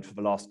crowd for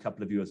the last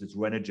couple of years, is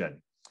Renergen.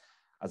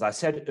 As I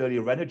said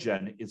earlier,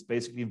 Renergen is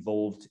basically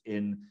involved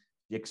in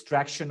the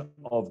extraction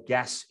of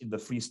gas in the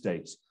Free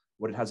State,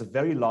 where it has a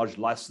very large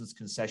license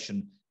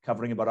concession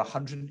covering about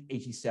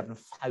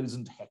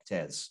 187,000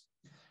 hectares.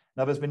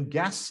 Now, there's been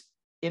gas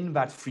in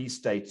that Free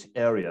State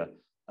area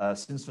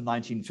since the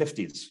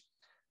 1950s.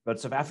 But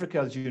South Africa,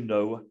 as you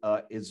know,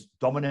 is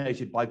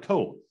dominated by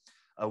coal.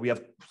 We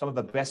have some of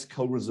the best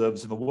coal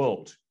reserves in the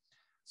world.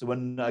 So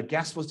when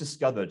gas was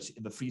discovered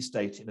in the Free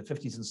State in the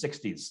 50s and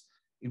 60s,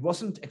 it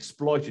wasn't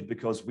exploited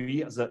because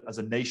we as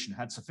a nation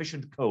had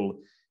sufficient coal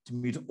to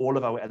meet all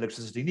of our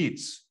electricity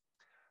needs.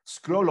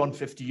 Scroll on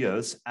 50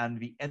 years and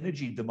the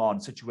energy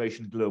demand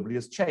situation globally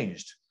has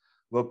changed,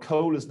 where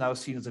coal is now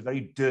seen as a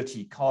very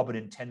dirty,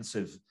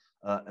 carbon-intensive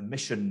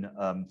emission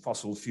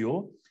fossil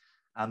fuel.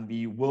 And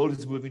the world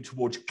is moving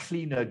towards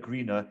cleaner,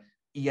 greener,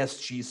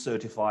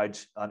 ESG-certified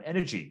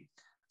energy,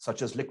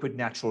 such as liquid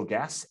natural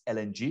gas,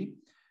 LNG,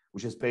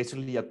 which is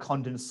basically a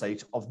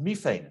condensate of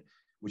methane,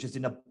 which is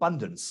in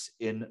abundance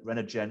in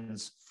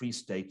Renergen's Free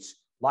State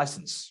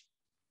license.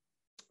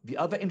 The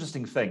other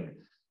interesting thing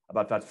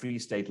about that Free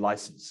State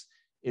license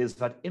is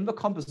that in the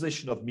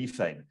composition of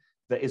methane,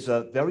 there is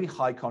a very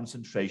high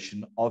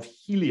concentration of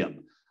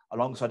helium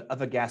alongside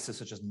other gases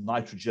such as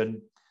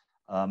nitrogen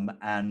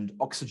and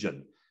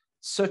oxygen.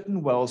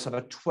 Certain wells have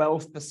a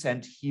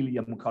 12%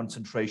 helium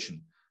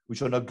concentration,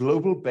 which on a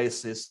global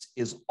basis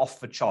is off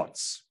the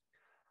charts.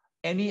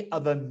 Any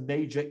other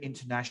major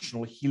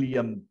international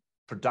helium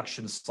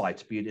production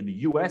site, be it in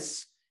the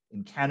US,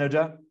 in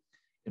Canada,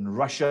 in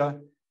Russia,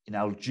 in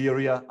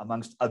Algeria,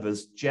 amongst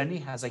others, generally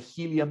has a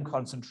helium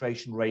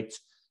concentration rate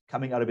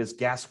coming out of its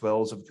gas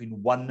wells of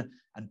between 1%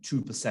 and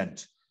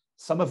 2%.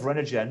 Some of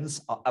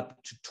Renergen's are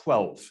up to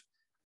 12.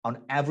 On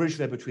average,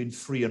 they're between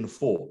 3 and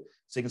 4.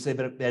 So you can say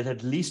that they're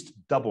at least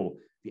double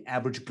the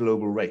average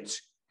global rate.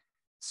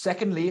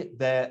 Secondly,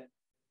 their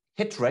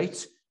hit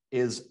rate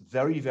is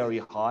very, very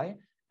high,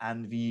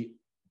 and the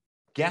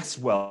gas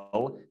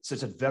well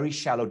sits at very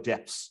shallow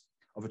depths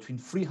of between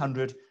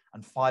 300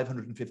 and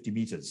 550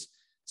 meters.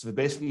 So they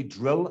basically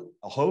drill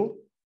a hole,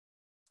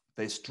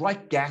 they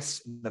strike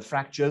gas in the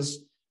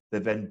fractures, they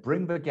then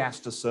bring the gas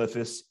to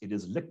surface. It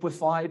is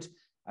liquefied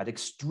at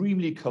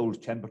extremely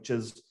cold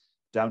temperatures,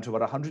 down to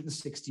about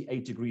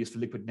 168 degrees for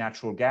liquid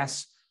natural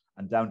gas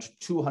and down to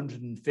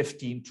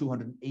 215,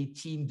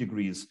 218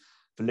 degrees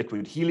for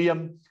liquid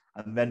helium.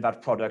 And then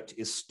that product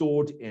is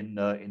stored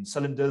in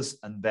cylinders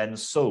and then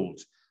sold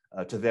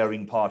to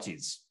varying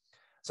parties.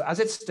 So as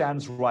it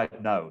stands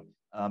right now,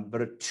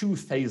 there are 2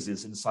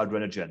 phases inside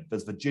Renergen.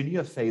 There's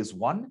Virginia phase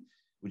 1,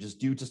 which is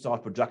due to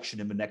start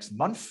production in the next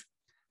month.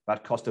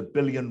 That cost R1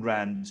 billion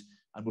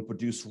and will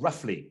produce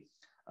roughly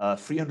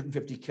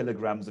 350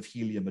 kilograms of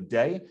helium a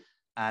day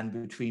and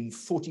between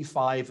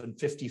 45 and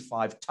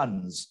 55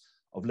 tons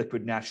of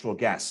liquid natural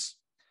gas.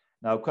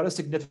 Now, quite a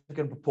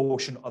significant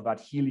proportion of that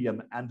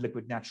helium and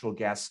liquid natural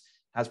gas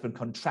has been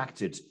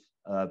contracted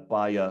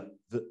by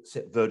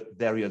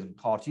various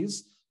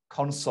parties.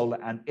 Consul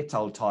and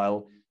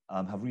Italtile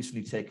have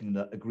recently taken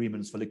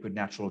agreements for liquid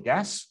natural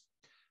gas.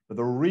 But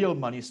the real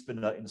money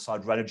spinner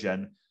inside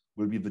Renogen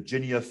will be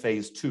Virginia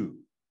Phase 2,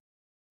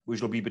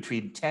 which will be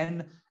between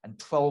 10 and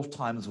 12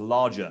 times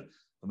larger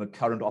than the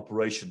current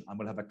operation and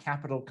will have a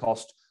capital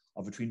cost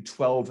of between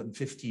 12 and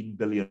 15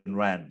 billion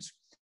rand.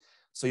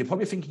 So you're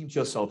probably thinking to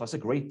yourself, that's a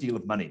great deal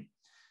of money.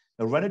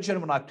 Now,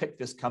 Renogen, when I picked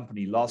this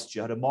company last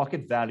year, had a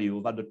market value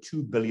of under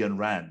 2 billion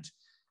rand.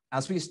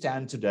 As we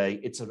stand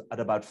today, it's at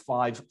about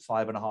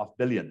 5.5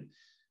 billion,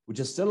 which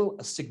is still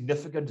a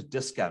significant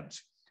discount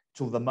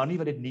to the money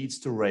that it needs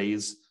to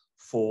raise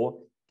for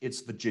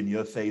its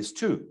Virginia Phase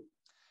 2.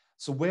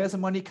 So where's the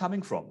money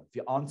coming from?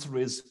 The answer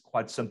is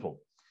quite simple.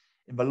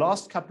 In the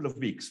last couple of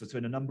weeks, there's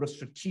been a number of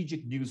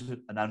strategic news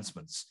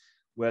announcements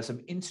where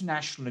some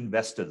international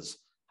investors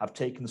have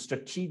taken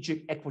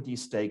strategic equity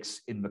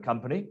stakes in the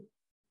company.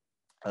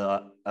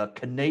 A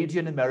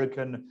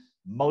Canadian-American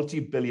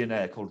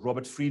multi-billionaire called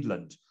Robert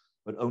Friedland,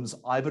 that owns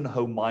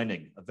Ivanhoe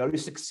Mining, a very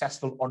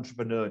successful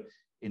entrepreneur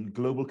in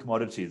global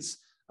commodities,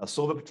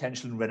 saw the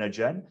potential in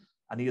Renogen,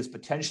 and he has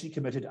potentially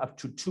committed up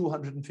to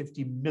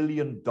 $250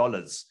 million,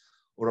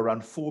 or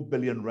around 4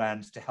 billion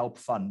rand, to help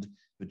fund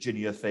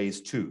Virginia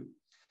Phase 2.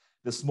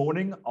 This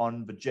morning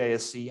on the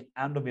JSE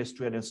and on the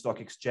Australian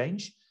Stock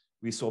Exchange,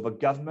 we saw the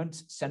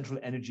government Central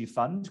Energy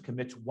Fund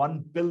commit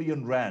 1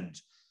 billion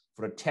rand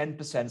for a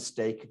 10%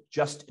 stake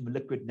just in the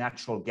liquid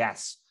natural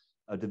gas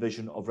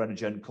division of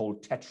Renogen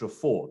called Tetra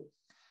 4.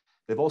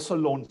 They've also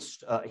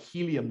launched a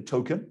helium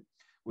token,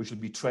 which will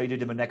be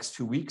traded in the next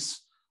 2 weeks.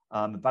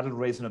 That'll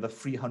raise another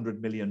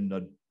 300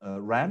 million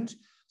rand.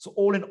 So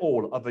all in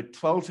all, of a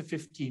 12 to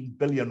 15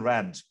 billion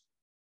rand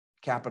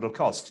capital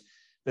cost,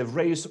 they've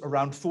raised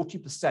around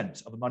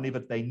 40% of the money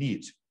that they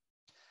need.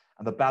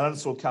 And the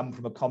balance will come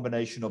from a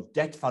combination of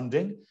debt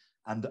funding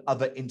and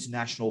other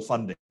international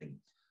funding.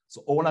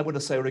 So all I'm going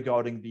to say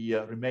regarding the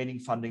remaining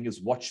funding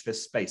is watch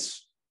this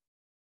space.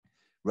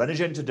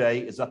 Renogen today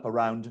is up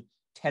around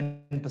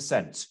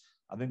 10%.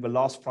 I think the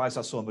last price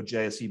I saw on the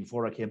JSE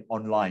before I came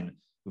online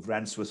with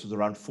Rand Swiss was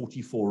around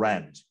 44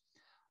 Rand.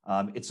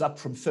 It's up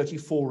from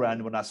 34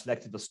 Rand when I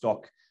selected the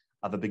stock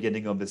at the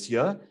beginning of this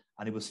year,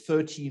 and it was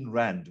 13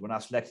 Rand when I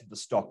selected the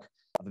stock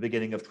at the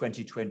beginning of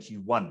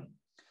 2021.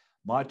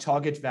 My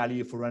target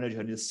value for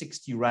Renogen is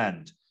 60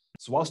 Rand.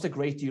 So whilst a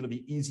great deal of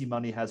the easy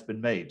money has been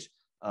made,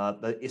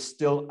 there is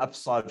still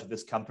upside to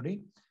this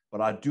company.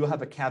 But I do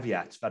have a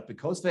caveat that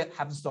because they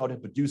haven't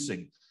started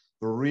producing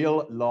the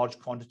real large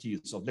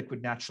quantities of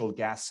liquid natural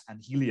gas and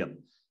helium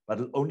that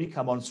will only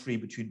come on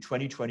stream between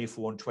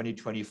 2024 and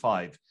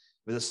 2025,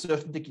 with a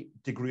certain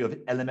degree of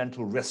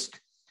elemental risk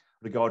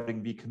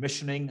regarding the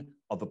commissioning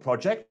of the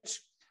project.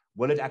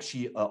 Will it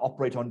actually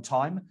operate on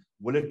time?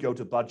 Will it go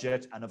to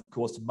budget? And of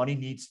course, money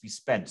needs to be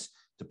spent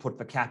to put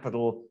the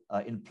capital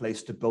in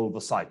place to build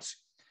the site.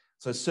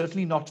 So it's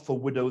certainly not for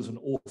widows and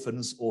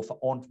orphans or for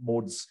Aunt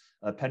Maud's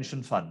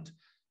pension fund,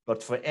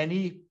 but for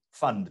any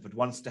fund that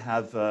wants to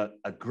have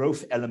a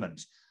growth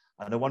element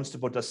and that wants to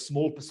put a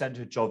small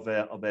percentage of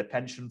their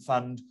pension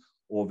fund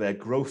or their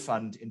growth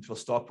fund into a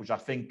stock, which I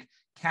think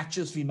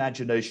catches the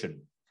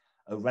imagination.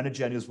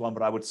 Renogen is one,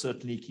 but I would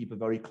certainly keep a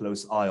very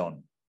close eye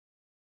on.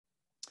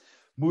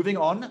 Moving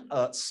on,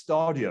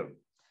 Stadio.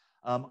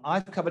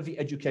 I've covered the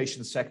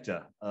education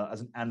sector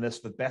as an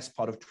analyst for the best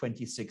part of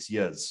 26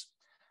 years.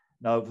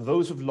 Now, for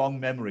those with long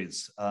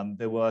memories,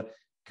 there were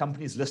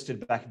companies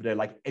listed back in the day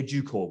like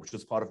Educor, which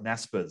was part of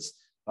NASPERS,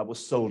 that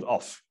was sold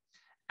off.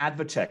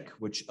 Advotech,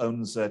 which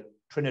owns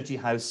Trinity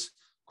House,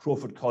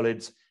 Crawford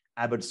College,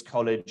 Abbott's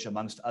College,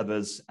 amongst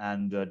others,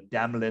 and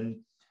Damlin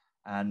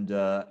and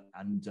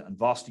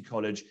Varsity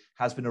College,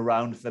 has been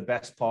around for the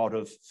best part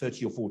of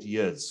 30 or 40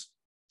 years.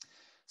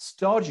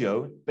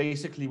 Stadio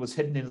basically was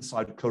hidden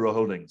inside Coro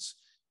Holdings,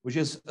 which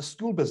is a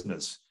school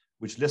business,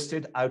 which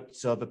listed out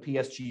the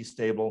PSG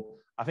stable,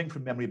 I think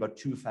from memory, about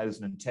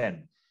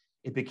 2010.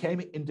 It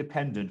became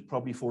independent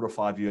probably 4 or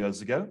 5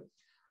 years ago,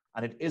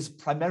 and it is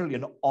primarily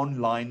an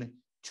online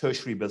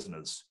tertiary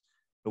business.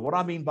 But what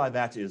I mean by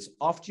that is,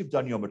 after you've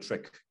done your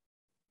matric,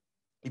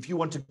 if you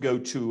want to go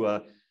to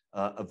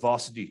a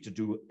varsity to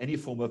do any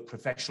form of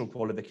professional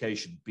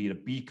qualification, be it a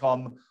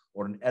BCom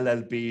or an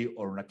LLB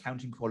or an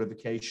accounting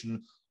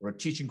qualification or a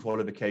teaching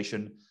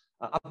qualification,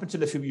 up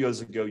until a few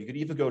years ago, you could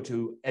either go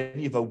to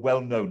any of the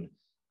well-known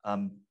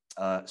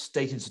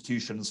state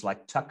institutions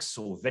like Tux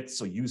or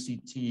WITS or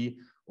UCT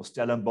or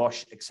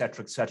Stellenbosch, et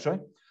cetera,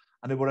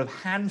 and there were a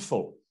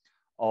handful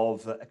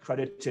of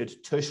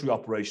accredited tertiary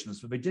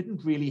operations, but they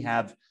didn't really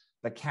have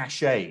the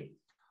cachet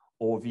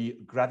or the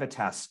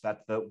gravitas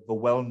that the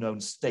well-known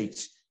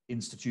state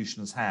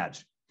institutions had.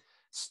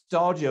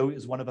 Stadio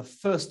is one of the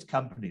first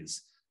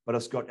companies that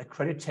has got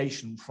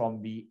accreditation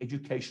from the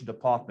education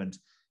department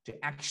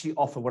to actually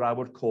offer what I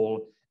would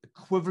call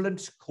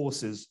equivalent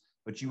courses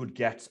that you would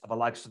get of the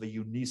likes of the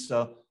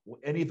UNISA or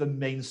any of the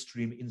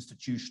mainstream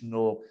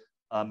institutional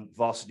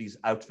varsities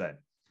out there.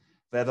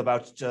 They have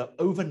about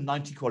over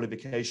 90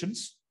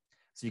 qualifications.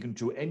 So you can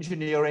do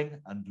engineering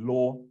and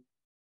law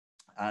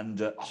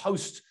and a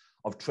host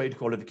of trade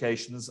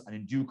qualifications. And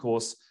in due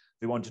course,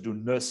 they want to do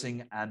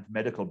nursing and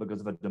medical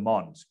because of a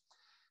demand.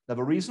 Now,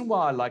 the reason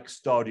why I like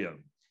Stadio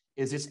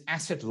is it's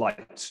asset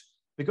light,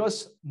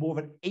 because more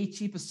than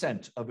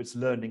 80% of its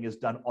learning is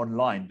done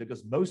online,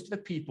 because most of the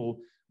people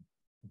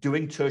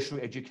doing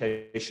tertiary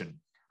education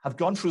have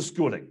gone through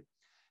schooling.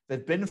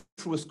 They've been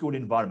through a school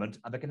environment,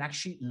 and they can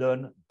actually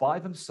learn by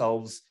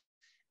themselves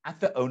at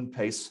their own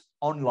pace,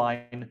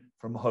 online,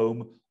 from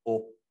home,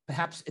 or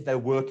perhaps if they're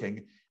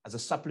working as a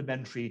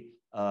supplementary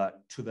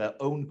to their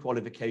own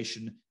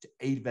qualification to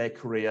aid their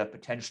career,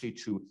 potentially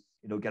to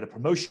get a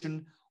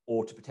promotion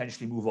or to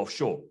potentially move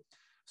offshore.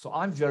 So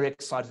I'm very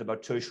excited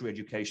about tertiary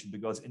education,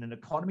 because in an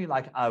economy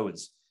like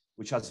ours,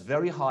 which has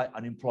very high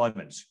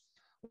unemployment,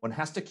 one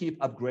has to keep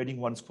upgrading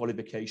one's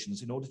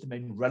qualifications in order to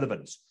remain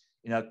relevant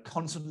in a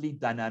constantly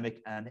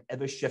dynamic and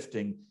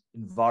ever-shifting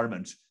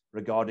environment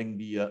regarding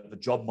the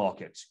job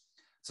market.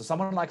 So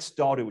someone like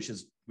Stadio,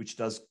 which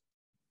does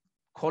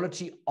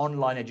quality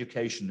online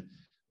education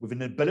with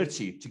an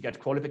ability to get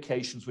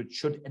qualifications which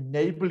should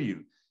enable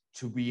you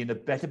to be in a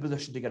better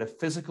position to get a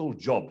physical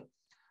job,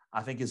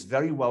 I think is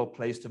very well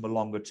placed in the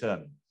longer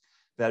term.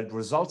 There are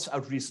results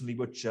out recently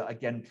which,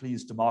 again,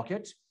 pleased the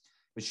market.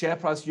 The share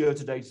price year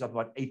to date is up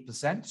about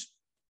 8%.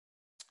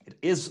 It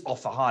is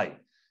off a high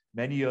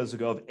many years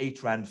ago of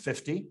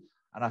 £8.50.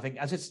 And I think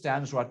as it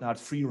stands right now at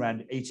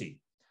 £3.80,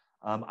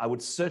 I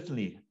would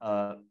certainly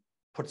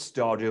put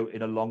Stadio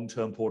in a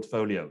long-term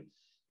portfolio.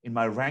 In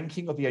my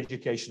ranking of the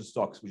education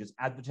stocks, which is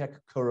Advotech,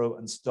 Curro,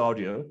 and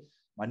Stadio,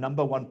 my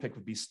number one pick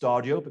would be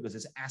Stadio, because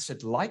it's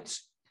asset light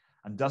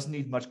and doesn't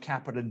need much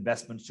capital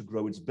investment to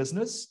grow its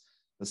business.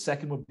 The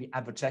second would be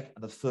Advotech,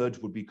 and the third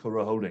would be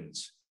Curro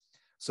Holdings.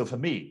 So for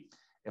me,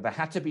 if I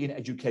had to be in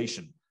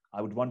education,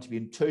 I would want to be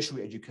in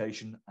tertiary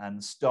education, and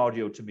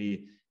Stadio to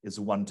me is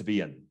the one to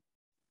be in.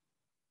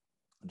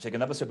 I'll take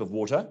another sip of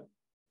water.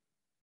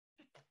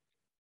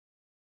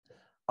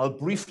 I'll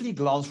briefly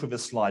glance through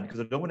this slide because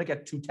I don't want to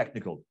get too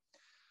technical.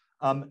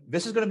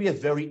 This is going to be a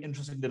very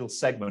interesting little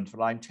segment that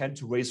I intend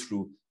to race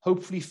through,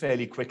 hopefully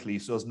fairly quickly,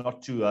 so as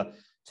not to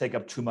take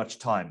up too much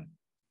time.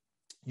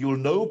 You'll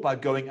know by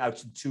going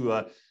out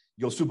into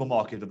your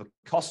supermarket that the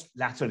cost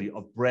latterly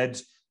of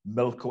bread,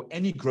 milk, or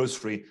any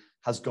grocery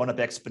has gone up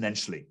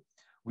exponentially.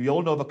 We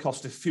all know the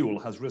cost of fuel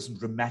has risen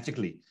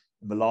dramatically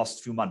in the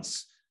last few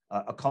months.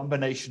 A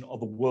combination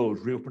of the world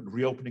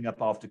reopening up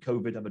after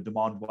COVID and the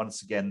demand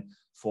once again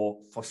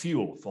for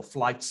fuel, for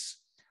flights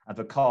and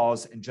for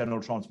cars and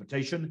general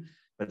transportation.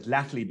 But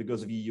latterly,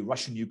 because of the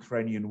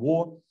Russian-Ukrainian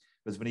war,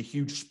 there's been a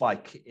huge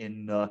spike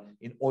in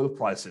oil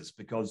prices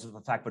because of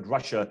the fact that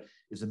Russia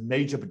is a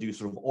major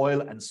producer of oil,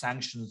 and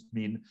sanctions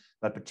mean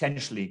that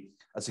potentially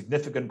a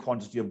significant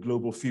quantity of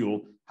global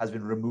fuel has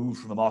been removed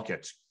from the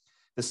market.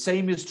 The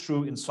same is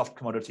true in soft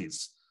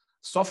commodities.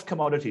 Soft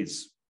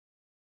commodities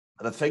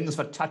are the things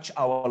that touch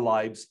our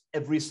lives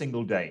every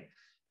single day.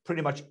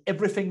 Pretty much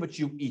everything that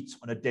you eat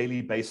on a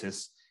daily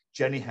basis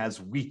generally has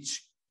wheat,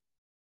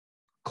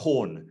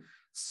 corn,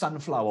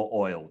 sunflower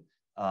oil,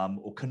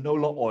 or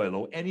canola oil,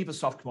 or any of the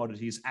soft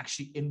commodities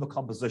actually in the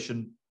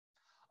composition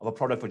of a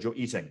product that you're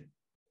eating.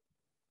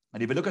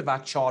 And if you look at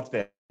that chart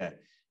there,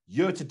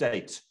 year to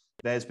date,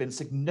 there's been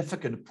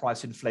significant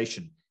price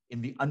inflation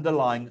in the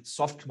underlying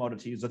soft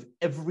commodities of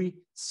every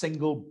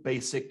single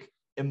basic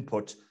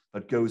input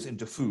that goes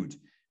into food,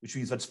 which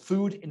means that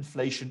food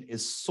inflation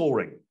is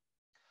soaring.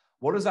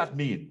 What does that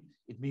mean?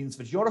 It means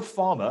that you're a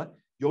farmer,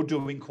 you're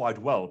doing quite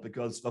well,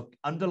 because the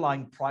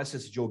underlying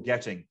prices that you're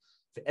getting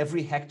for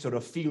every hectare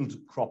of field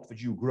crop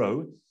that you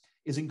grow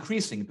is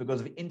increasing because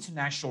of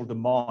international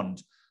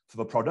demand for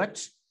the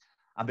product.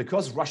 And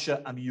because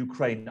Russia and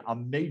Ukraine are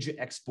major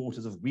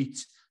exporters of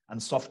wheat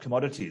and soft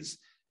commodities,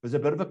 there's a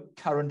bit of a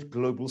current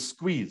global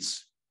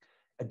squeeze.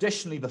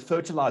 Additionally, the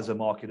fertilizer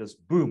market has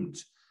boomed.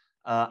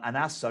 And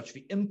as such,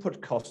 the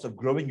input cost of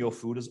growing your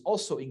food has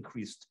also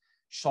increased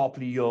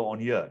sharply year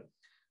on year.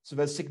 So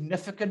there's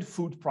significant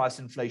food price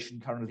inflation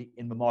currently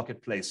in the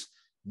marketplace,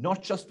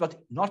 not just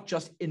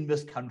in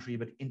this country,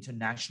 but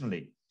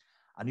internationally.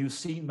 And you've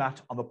seen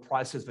that on the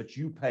prices that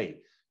you pay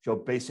for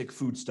your basic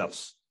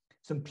foodstuffs.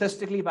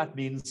 Simplistically, that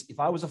means if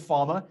I was a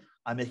farmer,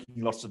 I'm making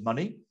lots of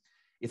money.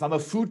 If I'm a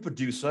food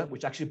producer,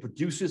 which actually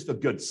produces the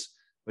goods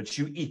that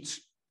you eat,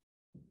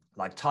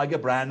 like Tiger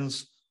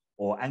Brands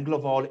or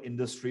Angloval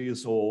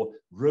Industries or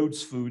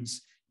Rhodes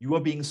Foods, you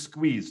are being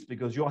squeezed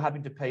because you're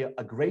having to pay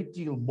a great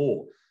deal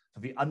more for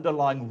the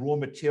underlying raw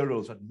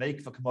materials that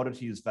make the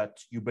commodities that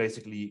you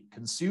basically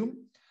consume,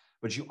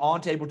 but you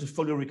aren't able to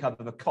fully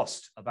recover the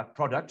cost of that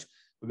product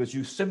because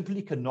you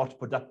simply cannot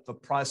put up the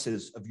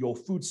prices of your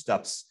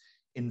foodstuffs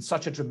in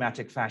such a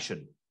dramatic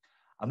fashion.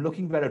 I'm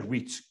looking there at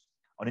wheat.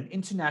 On an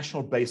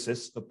international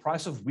basis, the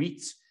price of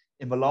wheat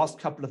in the last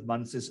couple of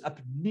months is up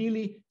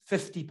nearly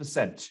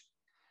 50%.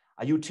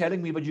 Are you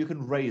telling me that you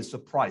can raise the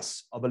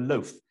price of a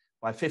loaf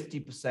by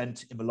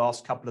 50% in the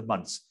last couple of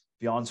months?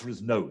 The answer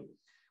is no,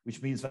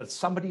 which means that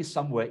somebody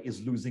somewhere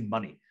is losing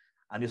money.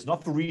 And it's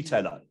not the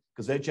retailer,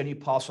 because they generally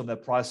pass on their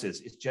prices.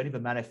 It's generally the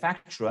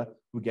manufacturer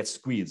who gets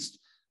squeezed.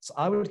 So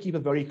I would keep a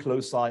very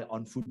close eye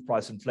on food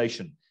price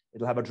inflation.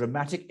 It'll have a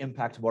dramatic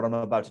impact on what I'm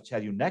about to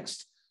tell you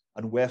next,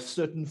 and where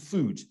certain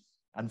food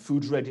and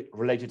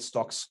food-related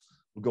stocks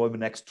will go in the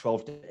next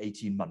 12 to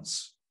 18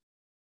 months.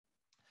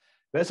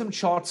 There's some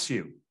charts for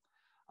you.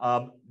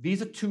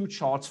 These are two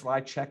charts that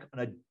I check on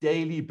a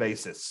daily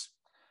basis.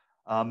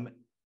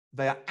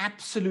 They are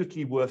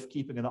absolutely worth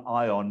keeping an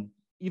eye on,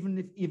 even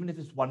if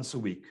it's once a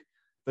week.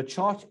 The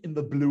chart in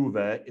the blue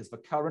there is the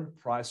current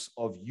price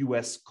of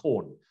US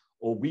corn,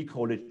 or we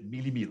call it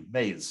mealie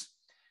maize.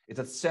 It's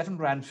at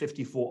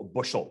R7.54 a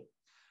bushel.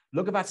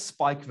 Look at that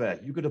spike there.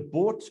 You could have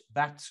bought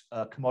that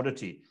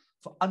commodity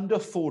for under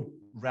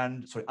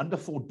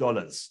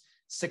 $4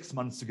 6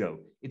 months ago.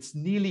 It's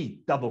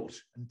nearly doubled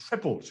and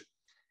tripled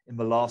in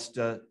the last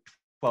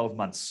 12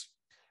 months.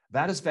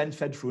 That has then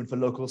fed through into the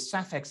local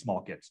SAFEX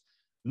market.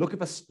 Look at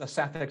the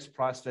SAFEX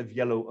price of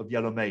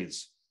yellow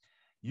maize.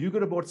 You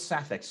could have bought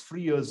SAFEX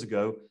 3 years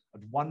ago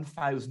at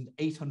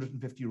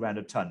 1,850 Rand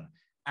a ton.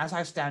 As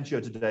I stand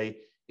here today,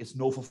 it's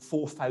north of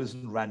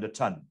 4,000 Rand a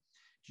ton.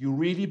 Do you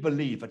really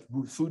believe that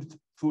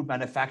food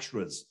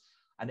manufacturers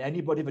and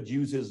anybody that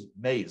uses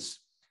maize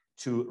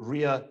to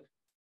rear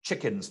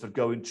chickens that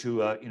go into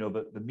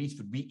the meat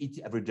that we eat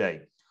every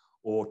day,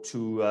 or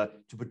to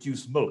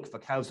produce milk, the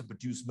cows that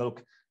produce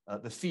milk,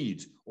 the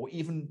feed, or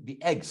even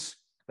the eggs,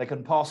 they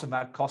can pass on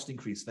that cost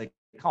increase? They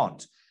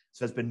can't.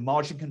 So there's been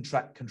margin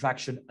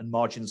contraction and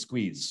margin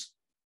squeeze.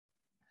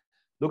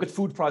 Look at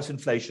food price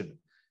inflation.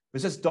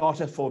 This is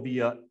data for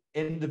the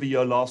end of the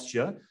year last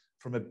year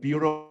from a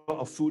Bureau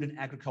of Food and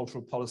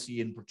Agricultural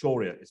Policy in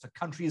Pretoria. It's the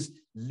country's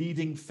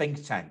leading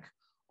think tank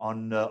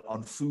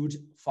on food,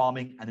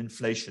 farming, and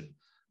inflation.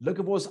 Look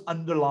at those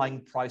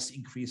underlying price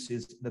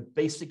increases in the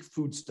basic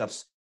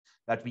foodstuffs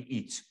that we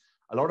eat.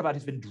 A lot of that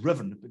has been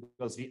driven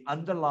because the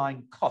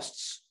underlying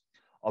costs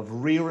of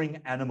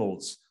rearing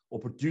animals or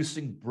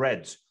producing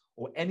bread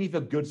or any of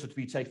the goods that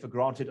we take for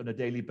granted on a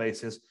daily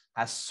basis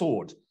has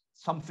soared.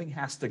 Something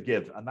has to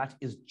give, and that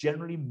is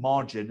generally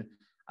margin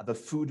at the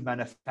food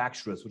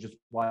manufacturers, which is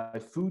why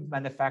food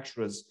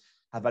manufacturers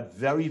have had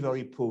very,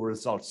 very poor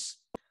results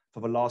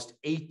for the last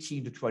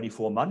 18 to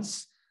 24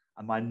 months.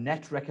 And my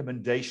net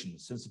recommendation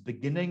since the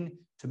beginning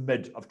to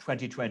mid of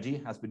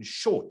 2020 has been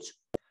short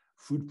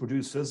food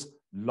producers,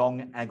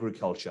 long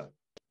agriculture.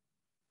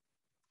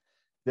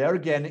 There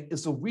again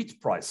is the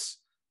wheat price.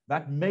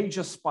 That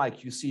major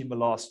spike you see in the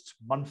last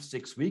month,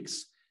 6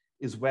 weeks,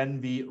 is when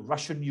the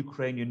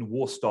Russian-Ukrainian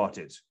war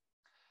started.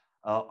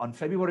 On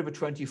February the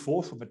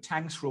 24th, when the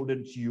tanks rolled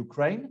into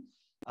Ukraine,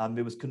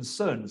 there was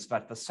concerns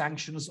that the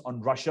sanctions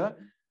on Russia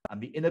and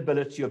the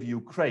inability of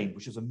Ukraine,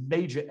 which is a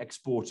major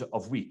exporter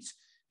of wheat,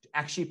 to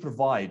actually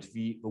provide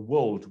the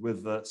world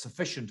with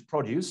sufficient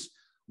produce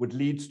would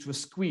lead to a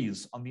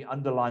squeeze on the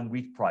underlying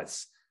wheat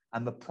price.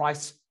 And the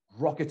price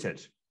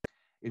rocketed.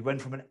 It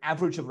went from an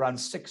average of around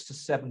 $6 to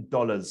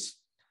 $7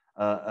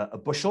 a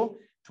bushel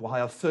to a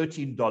high of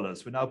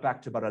 $13. We're now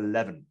back to about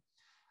 11.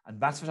 And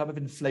that's the type of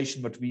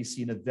inflation that we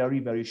see in a very,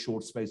 very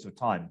short space of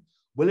time.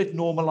 Will it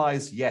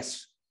normalize?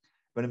 Yes.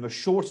 But in the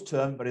short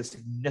term, there is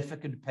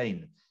significant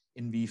pain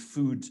in the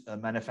food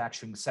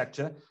manufacturing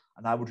sector.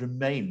 And I would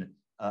remain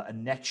a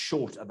net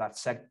short of that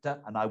sector,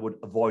 and I would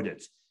avoid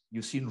it.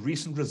 You've seen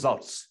recent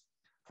results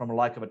from the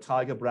like of a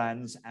Tiger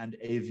Brands and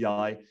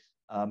AVI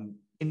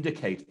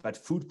indicate that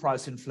food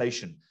price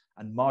inflation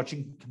and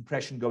margin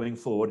compression going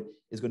forward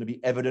is going to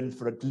be evident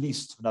for at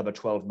least another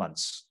 12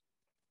 months.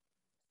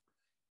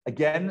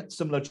 Again,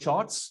 similar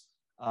charts.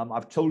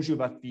 I've told you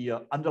that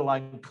the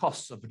underlying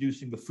costs of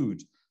producing the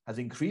food has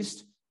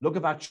increased. Look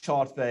at that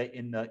chart there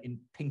in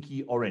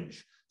pinky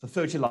orange for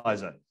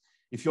fertilizer.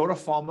 If you're a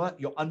farmer,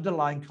 your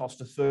underlying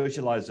cost of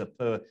fertilizer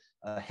per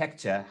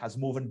hectare has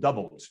more than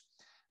doubled.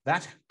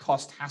 That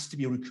cost has to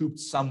be recouped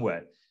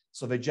somewhere.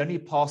 So they generally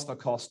pass the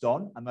cost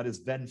on, and that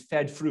is then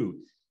fed through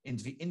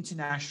into the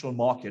international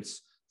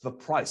markets, the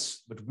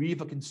price that we,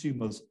 the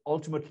consumers,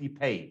 ultimately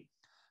pay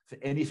for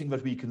anything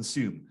that we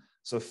consume.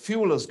 So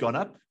fuel has gone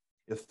up,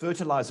 if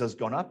fertilizer has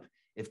gone up,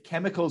 if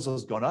chemicals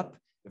has gone up,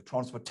 if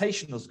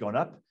transportation has gone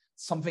up,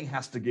 something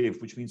has to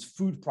give, which means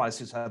food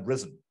prices have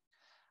risen.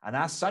 And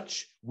as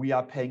such, we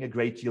are paying a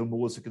great deal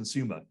more as a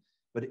consumer.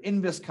 But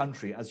in this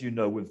country, as you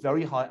know, with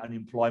very high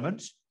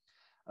unemployment,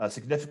 a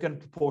significant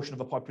proportion of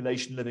the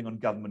population living on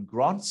government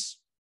grants,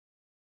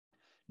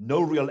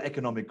 no real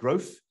economic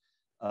growth,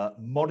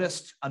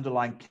 modest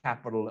underlying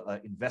capital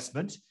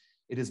investment,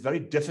 it is very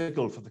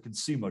difficult for the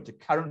consumer to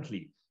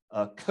currently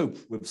cope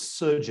with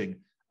surging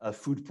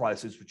food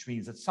prices, which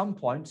means at some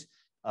point,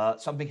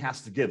 something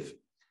has to give.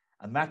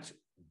 And that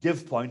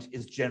give point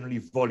is generally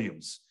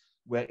volumes,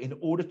 where in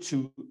order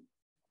to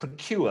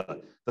procure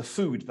the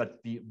food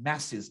that the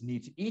masses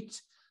need to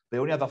eat, they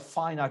only have a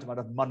finite amount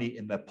of money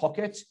in their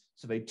pocket,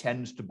 so they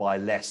tend to buy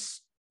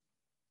less.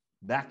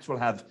 That will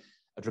have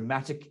a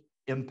dramatic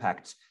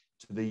impact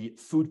to the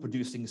food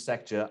producing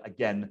sector,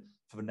 again,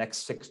 for the next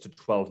 6 to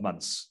 12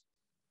 months.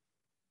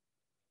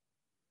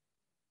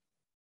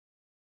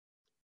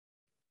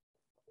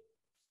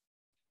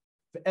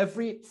 For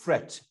every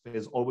threat,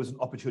 there's always an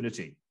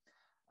opportunity.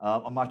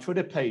 On my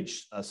Twitter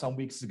page some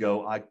weeks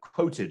ago, I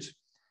quoted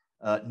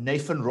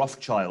Nathan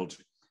Rothschild,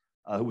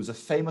 who was a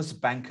famous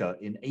banker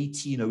in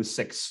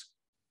 1806.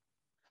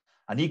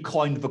 And he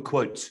coined the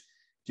quote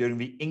during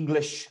the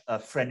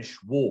English-French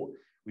War,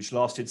 which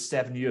lasted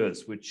 7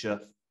 years, which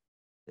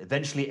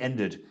eventually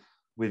ended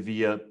with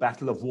the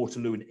Battle of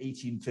Waterloo in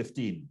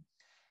 1815.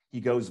 He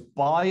goes,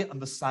 "Buy on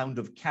the sound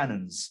of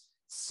cannons,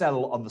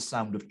 sell on the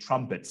sound of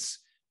trumpets,"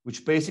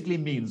 which basically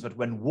means that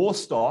when war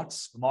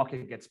starts, the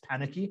market gets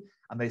panicky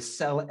and they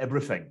sell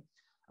everything.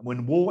 And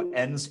when war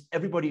ends,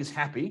 everybody is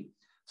happy.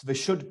 So they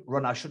should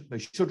run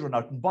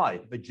out and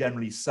buy. They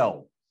generally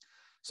sell.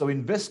 So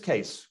in this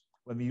case,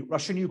 when the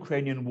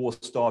Russian-Ukrainian war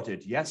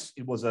started, yes,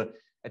 it was a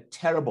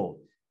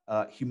terrible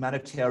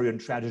humanitarian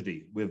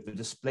tragedy with the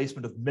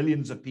displacement of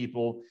millions of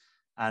people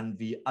and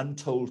the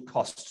untold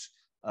cost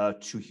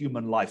to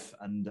human life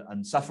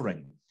and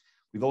suffering.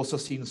 We've also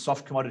seen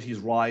soft commodities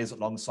rise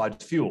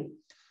alongside fuel.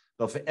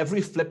 But for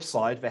every flip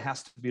side, there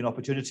has to be an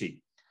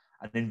opportunity.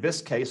 And in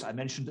this case, I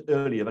mentioned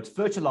earlier that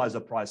fertilizer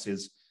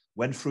prices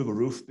went through the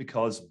roof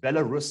because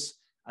Belarus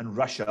and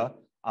Russia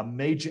are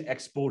major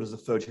exporters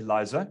of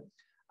fertilizer.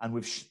 And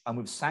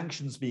with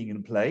sanctions being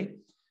in play,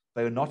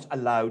 they are not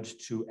allowed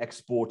to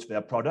export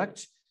their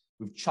product.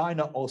 With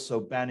China also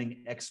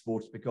banning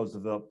exports because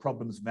of the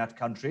problems in that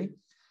country,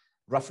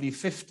 roughly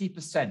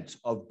 50%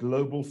 of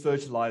global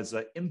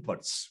fertilizer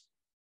inputs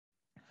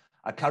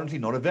are currently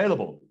not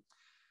available.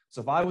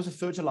 So if I was a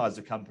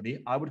fertilizer company,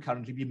 I would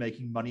currently be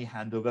making money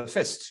hand over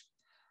fist.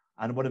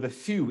 And one of the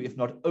few, if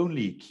not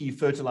only, key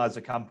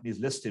fertilizer companies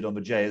listed on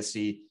the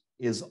JSE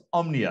is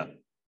Omnia.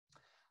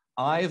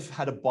 I've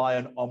had a buy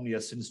on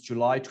Omnia since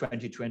July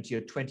 2020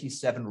 at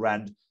 27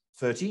 Rand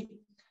 30.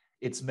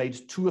 It's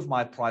made two of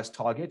my price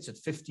targets at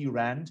 50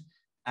 Rand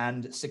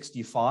and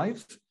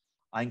 65.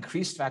 I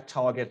increased that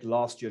target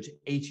last year to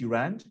 80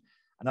 Rand.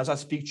 And as I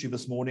speak to you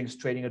this morning, it's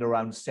trading at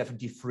around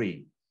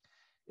 73.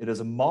 It is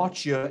a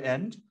March year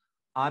end.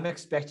 I'm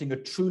expecting a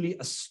truly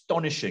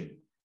astonishing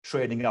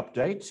trading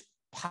update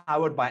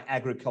powered by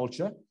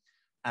agriculture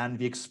and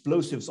the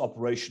explosives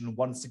operation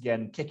once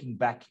again kicking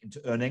back into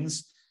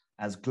earnings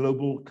as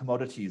global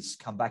commodities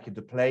come back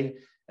into play,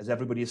 as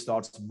everybody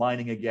starts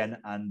mining again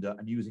and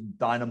using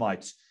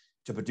dynamite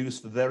to produce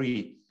the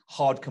very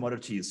hard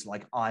commodities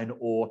like iron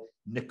ore,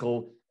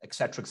 nickel,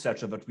 etc.,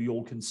 that we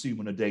all consume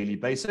on a daily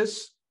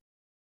basis.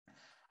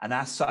 And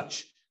as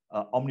such,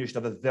 Omnia should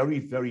have a very,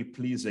 very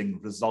pleasing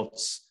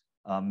results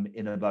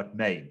in about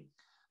May.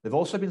 They've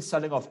also been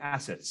selling off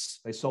assets.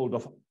 They sold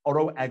off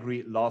Oro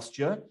Agri last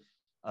year,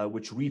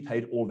 which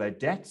repaid all their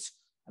debts.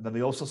 And then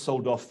they also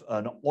sold off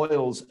an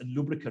oils and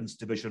lubricants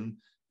division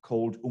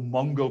called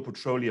Umongo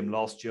Petroleum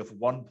last year for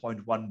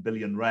 1.1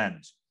 billion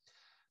Rand.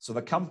 So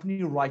the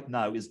company right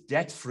now is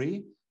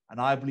debt-free,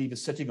 and I believe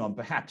is sitting on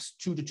perhaps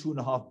 2 to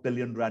 2.5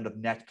 billion Rand of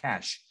net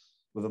cash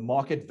with a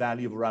market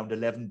value of around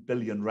 11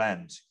 billion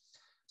Rand.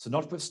 So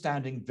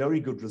notwithstanding very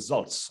good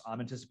results,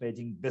 I'm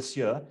anticipating this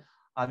year,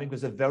 I think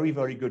there's a very,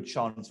 very good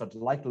chance that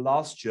like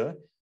last year,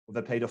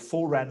 where they paid a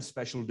 4 Rand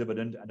special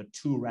dividend and a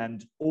 2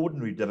 Rand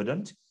ordinary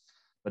dividend,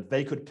 but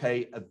they could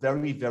pay a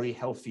very, very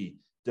healthy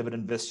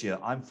dividend this year.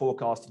 I'm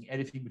forecasting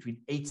anything between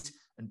 8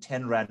 and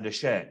 10 Rand a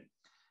share.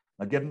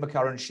 Now, given the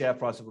current share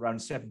price of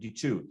around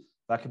 72,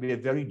 that could be a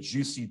very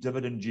juicy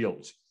dividend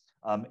yield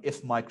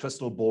if my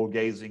crystal ball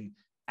gazing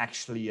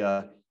actually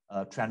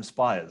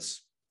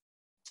transpires.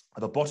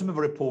 At the bottom of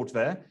the report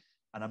there,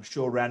 and I'm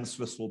sure Rand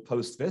Swiss will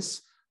post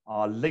this,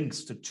 are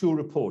links to 2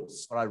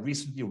 reports that I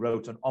recently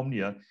wrote on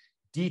Omnia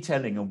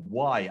detailing on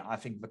why I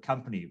think the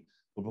company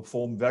will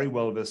perform very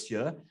well this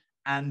year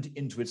and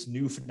into its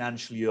new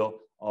financial year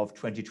of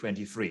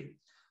 2023.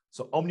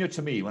 So Omnia,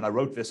 to me, when I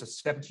wrote this at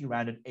 70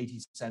 Rand and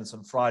 80 cents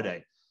on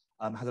Friday,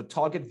 has a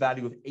target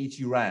value of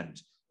 80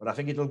 Rand, but I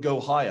think it'll go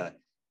higher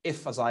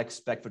if, as I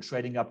expect, the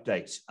trading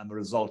update and the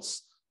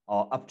results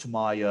are up to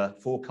my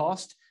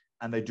forecast,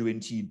 and they do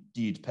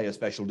indeed pay a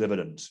special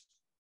dividend.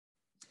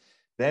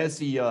 There's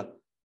the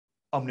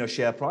Omnia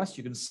share price.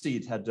 You can see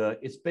it had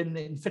it's been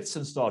in fits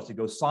and starts. It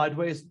goes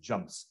sideways,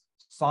 jumps,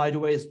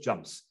 sideways,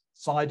 jumps,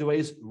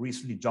 sideways,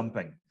 recently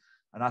jumping.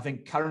 And I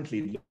think currently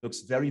it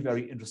looks very,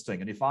 very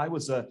interesting. And if I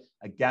was a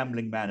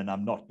gambling man, and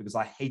I'm not because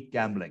I hate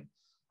gambling,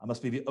 I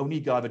must be the only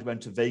guy that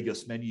went to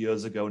Vegas many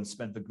years ago and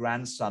spent the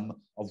grand sum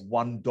of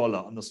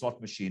 $1 on the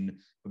slot machine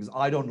because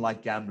I don't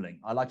like gambling.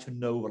 I like to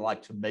know what I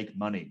like to make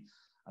money.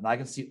 And I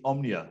can see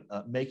Omnia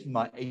making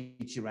my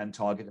 80 Rand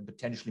target and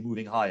potentially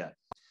moving higher.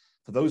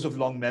 For those of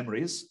long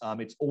memories,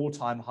 its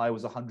all-time high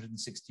was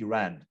 160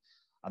 Rand.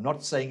 I'm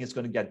not saying it's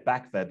going to get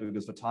back there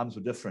because the times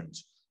were different,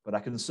 but I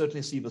can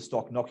certainly see the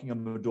stock knocking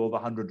on the door of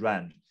 100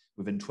 Rand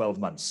within 12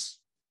 months.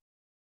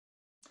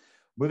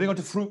 Moving on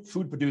to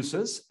food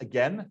producers,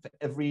 again, for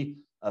every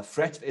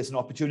threat is an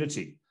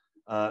opportunity.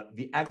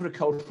 The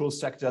agricultural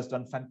sector has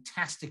done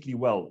fantastically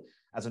well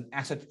as an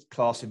asset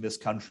class in this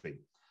country.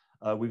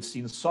 We've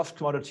seen soft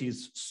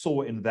commodities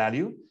soar in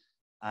value.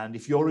 And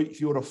if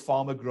you're a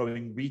farmer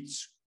growing wheat,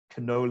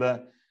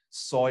 canola,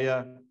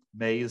 soya,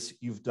 maize,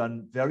 you've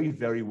done very,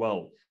 very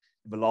well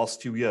in the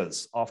last few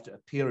years after a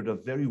period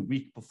of very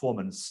weak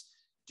performance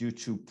due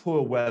to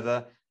poor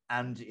weather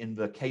and in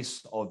the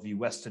case of the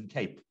Western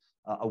Cape,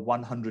 a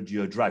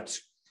 100-year drought.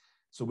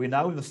 So we're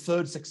now in the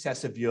third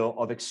successive year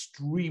of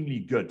extremely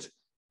good,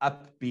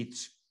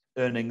 upbeat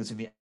earnings in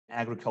the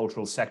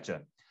agricultural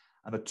sector.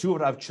 And the two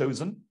that I've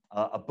chosen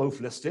are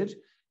both listed,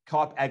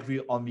 Carp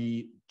Agri on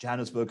the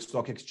Johannesburg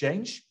Stock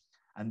Exchange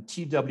and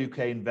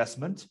TWK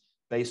Investment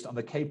based on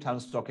the Cape Town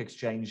Stock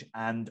Exchange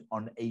and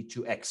on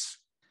A2X.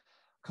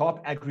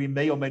 Carp Agri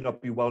may or may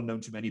not be well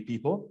known to many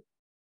people.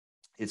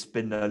 It's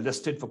been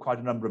listed for quite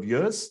a number of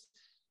years.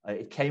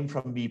 It came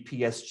from the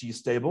PSG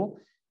stable.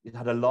 It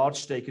had a large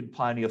stake in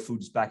Pioneer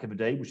Foods back in the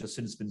day, which has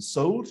since been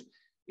sold.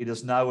 It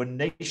is now a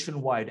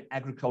nationwide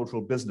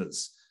agricultural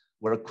business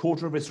where a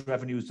quarter of its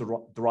revenues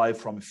derive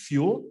from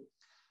fuel,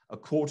 a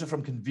quarter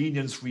from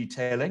convenience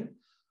retailing,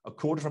 a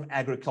quarter from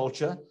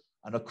agriculture,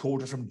 and a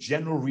quarter from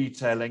general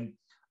retailing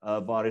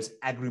via its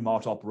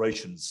Agrimart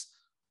operations.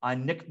 I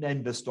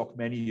nicknamed this stock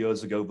many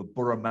years ago the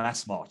Borough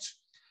Massmart.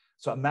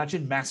 So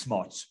imagine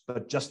Massmart,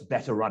 but just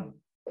better run.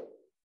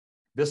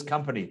 This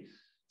company,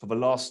 for the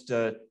last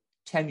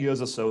 10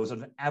 years or so, has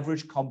an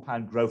average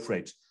compound growth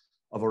rate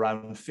of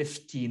around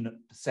 15%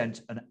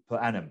 per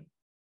annum.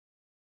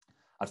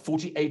 At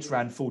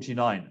 48.49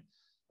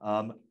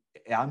 Rand,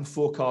 I'm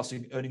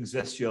forecasting earnings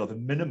this year of a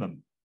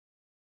minimum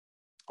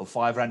of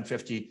 5.50 Rand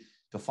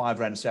to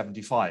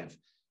 5.75 Rand.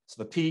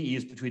 So the PE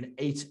is between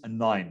 8 and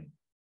 9.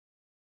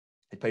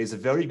 It pays a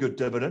very good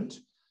dividend.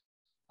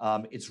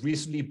 It's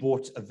recently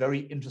bought a very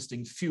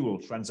interesting fuel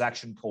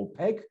transaction called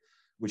PEG,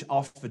 which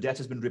after the debt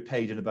has been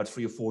repaid in about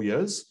 3 or 4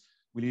 years,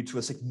 will lead to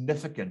a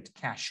significant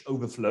cash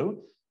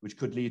overflow, which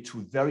could lead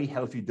to very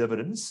healthy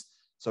dividends.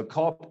 So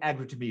Carp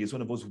Agri to me is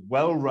one of those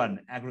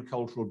well-run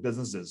agricultural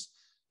businesses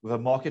with a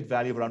market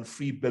value of around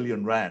 3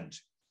 billion Rand,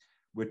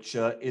 which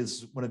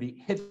is one of the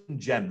hidden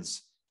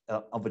gems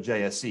of the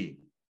JSE.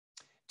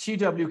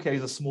 TWK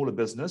is a smaller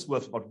business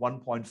worth about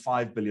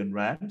 1.5 billion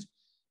Rand,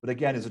 but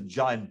again is a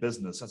giant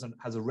business,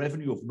 has a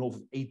revenue of north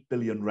of 8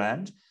 billion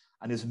Rand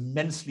and is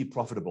immensely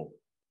profitable.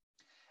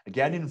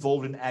 Again,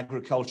 involved in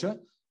agriculture,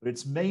 but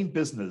its main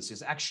business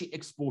is actually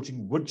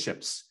exporting wood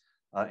chips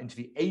into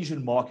the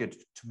Asian market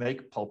to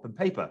make pulp and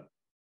paper.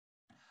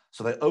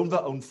 So they own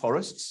their own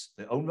forests,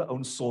 they own their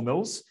own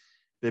sawmills,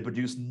 they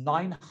produce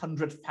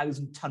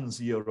 900,000 tons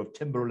a year of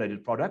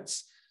timber-related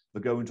products. They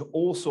go into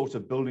all sorts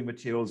of building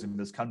materials in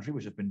this country,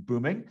 which have been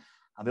booming,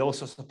 and they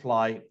also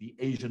supply the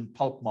Asian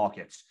pulp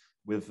market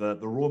with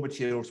the raw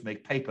materials to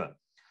make paper.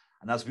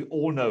 And as we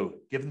all know,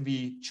 given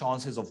the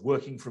chances of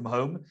working from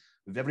home,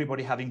 with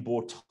everybody having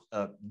bought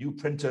new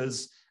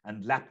printers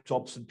and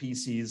laptops and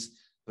PCs,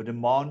 the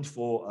demand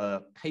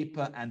for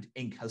paper and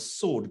ink has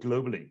soared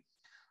globally.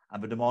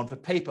 And the demand for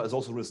paper has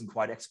also risen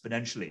quite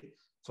exponentially.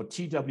 So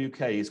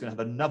TWK is going to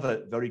have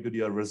another very good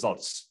year of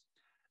results.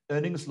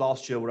 Earnings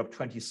last year were up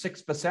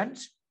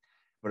 26%.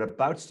 We're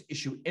about to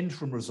issue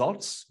interim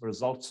results. The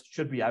results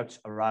should be out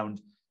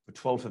around the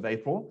 12th of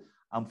April.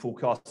 I'm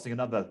forecasting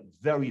another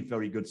very,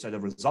 very good set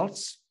of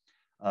results.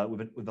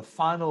 With the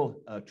final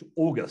to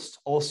August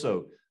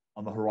also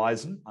on the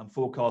horizon, I'm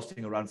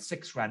forecasting around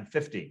 6.50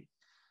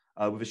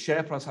 Rand, with the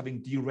share price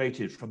having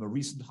derated from a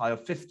recent high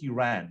of 50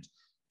 Rand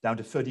down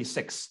to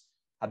 36,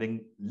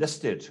 having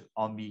listed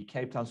on the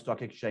Cape Town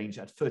Stock Exchange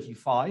at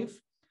 35,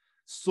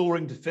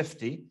 soaring to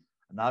 50,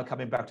 and now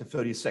coming back to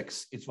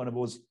 36. It's one of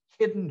those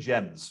hidden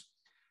gems,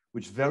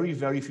 which very,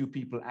 very few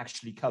people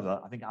actually cover.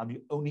 I think I'm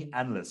the only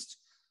analyst,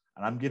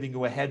 and I'm giving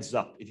you a heads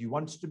up. If you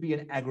want to be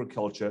in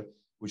agriculture,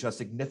 which has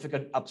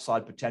significant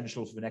upside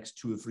potential for the next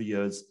 2 or 3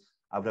 years,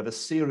 I would have a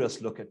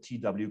serious look at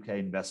TWK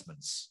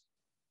Investments.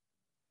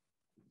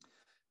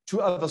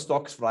 2 other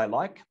stocks that I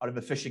like are in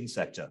the fishing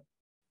sector.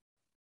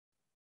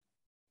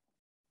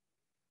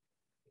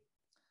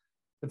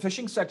 The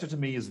fishing sector to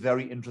me is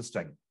very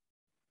interesting.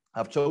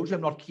 I've told you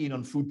I'm not keen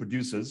on food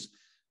producers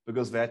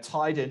because they're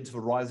tied into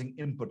the rising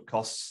input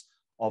costs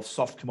of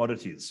soft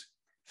commodities.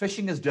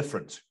 Fishing is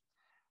different.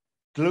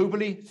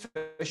 Globally,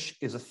 fish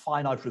is a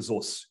finite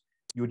resource.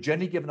 You're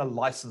generally given a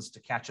license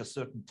to catch a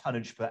certain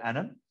tonnage per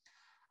annum.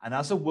 And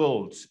as the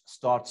world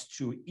starts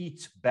to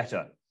eat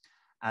better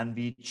and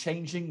the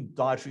changing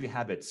dietary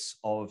habits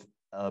of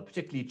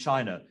particularly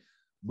China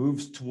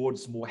moves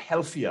towards more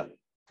healthier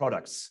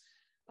products,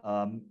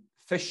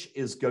 fish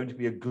is going to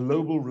be a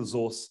global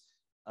resource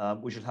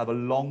which will have a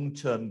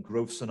long-term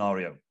growth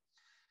scenario.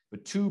 The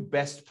 2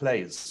 best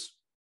plays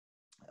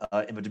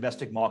in the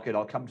domestic market,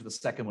 I'll come to the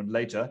second one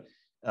later,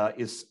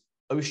 is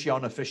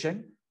Oceana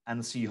Fishing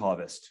and Sea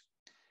Harvest.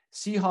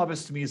 Sea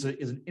Harvest to me is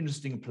an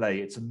interesting play.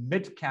 It's a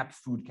mid-cap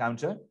food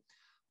counter,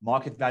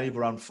 market value of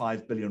around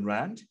 5 billion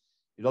Rand.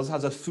 It also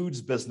has a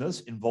foods business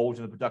involved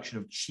in the production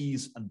of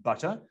cheese and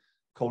butter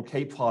called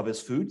Cape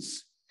Harvest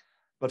Foods.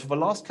 But for the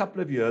last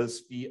couple of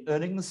years, the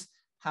earnings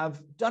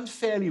have done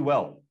fairly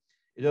well.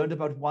 It earned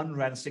about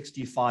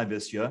 1.65 Rand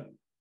this year,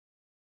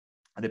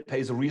 and it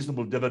pays a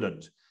reasonable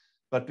dividend.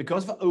 But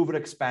because of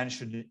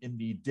overexpansion in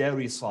the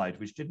dairy side,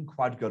 which didn't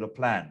quite go to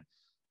plan,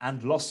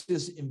 and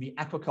losses in the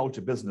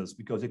aquaculture business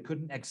because it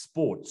couldn't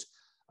export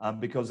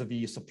because of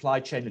the supply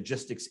chain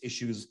logistics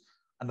issues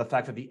and the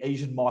fact that the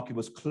Asian market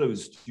was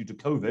closed due to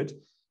COVID,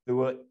 there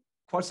were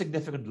quite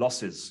significant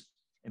losses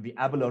in the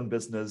abalone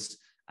business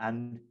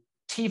and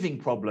teething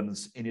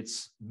problems in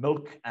its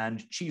milk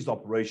and cheese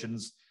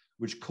operations,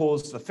 which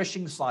caused the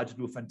fishing side to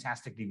do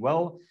fantastically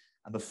well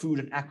and the food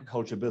and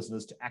aquaculture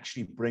business to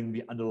actually bring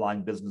the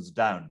underlying business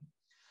down.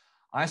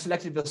 I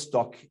selected the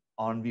stock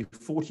on the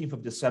 14th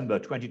of December,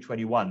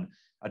 2021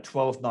 at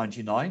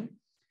 12.99.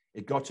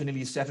 It got to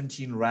nearly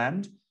 17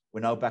 Rand.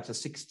 We're now back to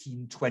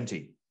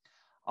 16.20.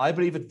 I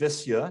believe that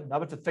this year, now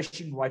that the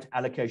fishing right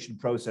allocation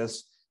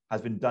process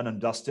has been done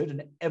and dusted,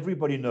 and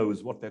everybody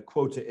knows what their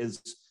quota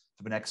is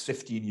for the next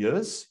 15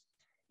 years,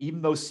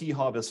 even though Sea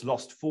Harvest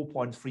lost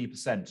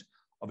 4.3%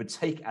 of its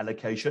hake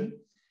allocation,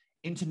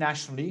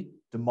 internationally,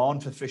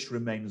 demand for fish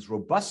remains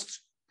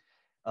robust.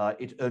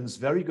 It earns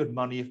very good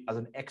money as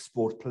an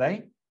export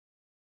play.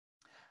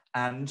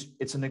 And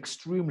it's an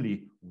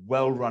extremely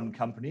well-run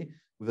company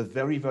with a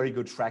very, very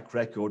good track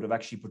record of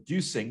actually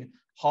producing,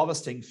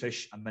 harvesting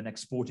fish and then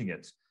exporting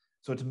it.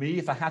 So to me,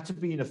 if I had to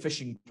be in a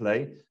fishing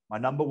play, my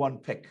number one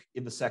pick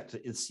in the sector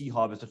is Sea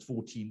Harvest at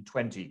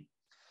 14.20.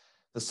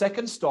 The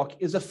second stock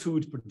is a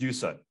food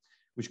producer,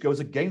 which goes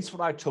against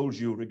what I told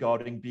you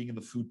regarding being in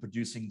the food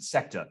producing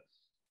sector.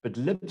 But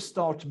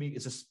Libstar to me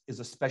is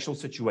a special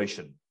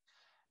situation.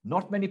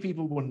 Not many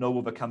people will know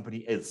what the company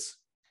is.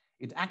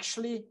 It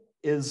actually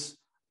is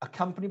a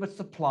company that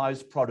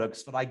supplies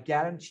products that I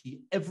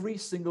guarantee every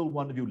single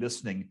one of you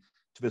listening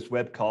to this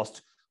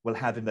webcast will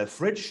have in their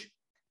fridge,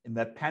 in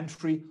their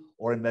pantry,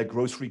 or in their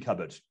grocery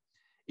cupboard.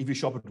 If you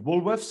shop at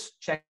Woolworths,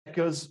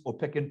 Checkers, or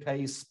Pick n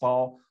Pay,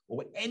 Spar,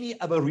 or any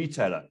other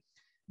retailer,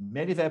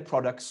 many of their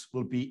products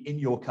will be in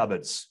your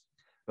cupboards.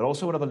 They're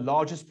also one of the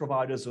largest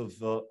providers of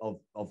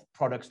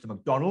products to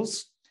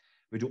McDonald's.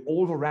 We do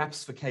all the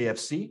wraps for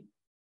KFC.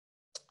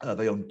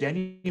 They own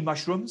Denny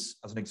mushrooms,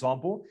 as an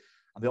example.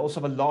 And they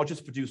also have the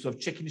largest producer of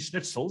chicken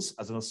schnitzels,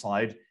 as an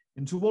aside,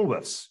 into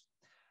Woolworths.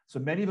 So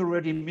many of the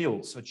ready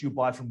meals that you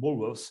buy from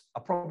Woolworths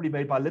are probably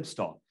made by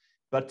Libstar,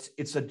 but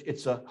it's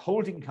a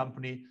holding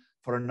company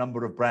for a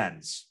number of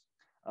brands.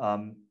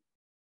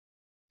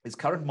 Its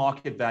current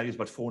market value is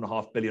about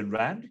 4.5 billion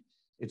Rand.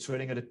 It's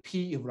trading at a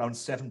P of around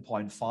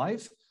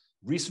 7.5.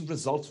 Recent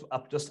results were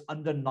up just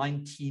under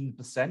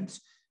 19%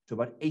 to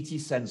about 80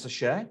 cents a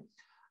share.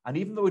 And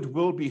even though it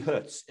will be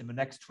hurt in the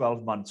next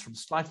 12 months from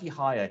slightly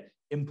higher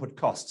input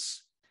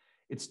costs,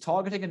 it's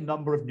targeting a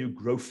number of new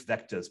growth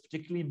vectors,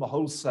 particularly in the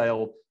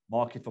wholesale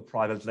market for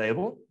private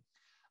label.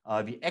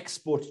 The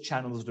export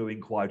channel is doing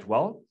quite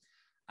well.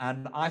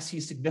 And I see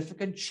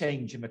significant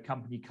change in the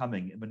company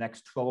coming in the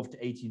next 12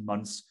 to 18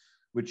 months,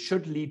 which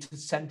should lead to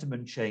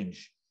sentiment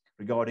change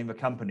regarding the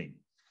company.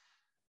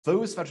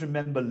 Those that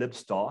remember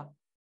Libstar,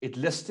 it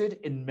listed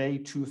in May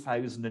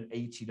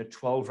 2018 at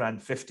 12.50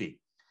 Rand.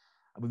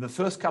 And within the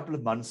first couple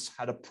of months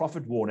had a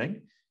profit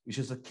warning, which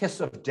is a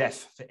kiss of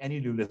death for any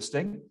new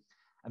listing.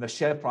 And the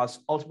share price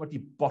ultimately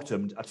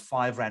bottomed at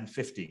 5.50 Rand.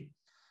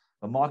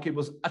 The market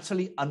was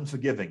utterly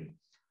unforgiving.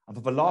 And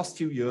for the last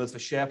few years, the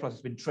share price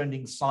has been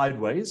trending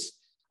sideways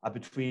at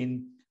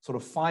between sort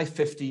of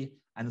 5.50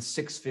 and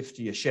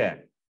 6.50 a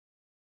share.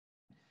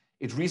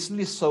 It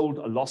recently sold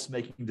a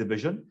loss-making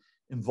division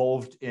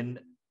involved in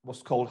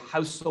what's called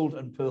household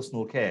and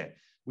personal care,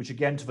 which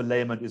again, to the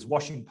layman, is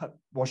washing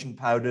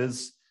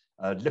powders,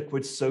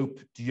 liquid soap,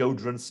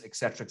 deodorants,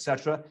 etc.,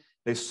 etc.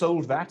 They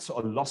sold that, so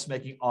a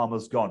loss-making arm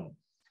is gone.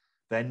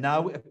 They're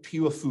now a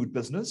pure food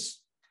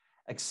business,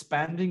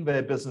 expanding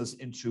their business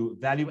into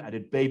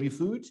value-added baby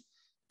food,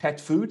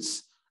 pet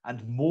foods,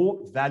 and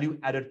more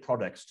value-added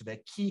products to their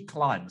key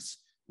clients,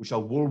 which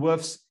are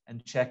Woolworths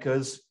and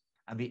Checkers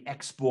and the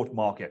export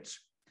market.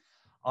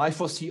 I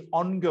foresee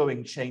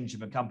ongoing change in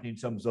the company in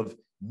terms of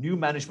new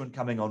management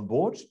coming on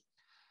board.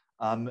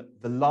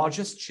 The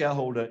largest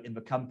shareholder in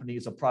the company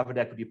is a private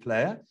equity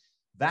player.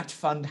 That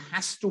fund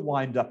has to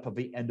wind up at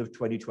the end of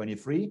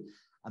 2023,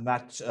 and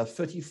that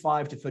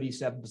 35 to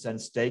 37%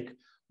 stake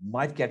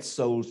might get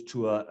sold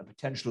to a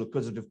potential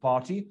acquisitive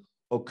party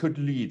or could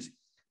lead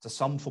to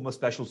some form of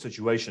special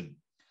situation.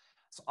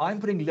 So I'm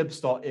putting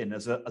Libstar in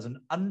as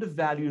an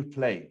undervalued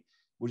play,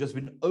 which has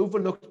been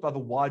overlooked by the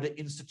wider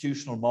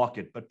institutional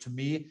market, but to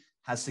me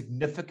has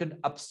significant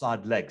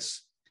upside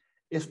legs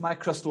if my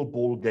crystal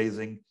ball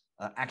gazing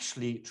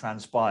actually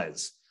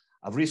transpires.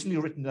 I've recently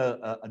written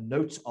a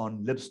note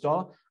on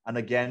Libstar, and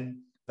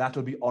again,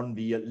 that'll be on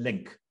the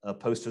link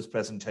post this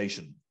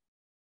presentation.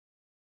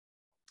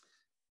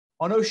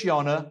 On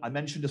Oceana, I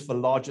mentioned it's the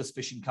largest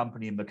fishing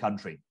company in the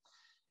country.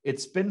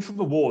 It's been through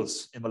the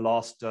wars in the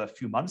last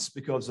few months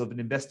because of an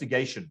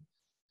investigation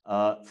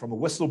from a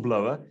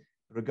whistleblower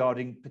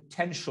regarding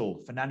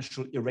potential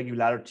financial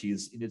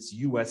irregularities in its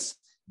US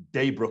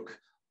Daybrook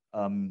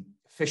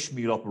fish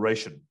meal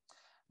operation.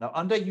 Now,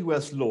 under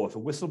US law, if a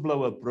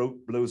whistleblower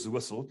blows the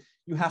whistle,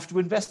 you have to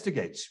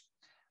investigate.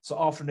 So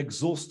after an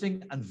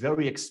exhausting and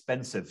very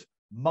expensive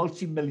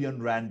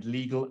multi-million Rand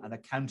legal and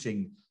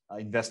accounting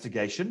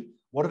investigation,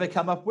 what have they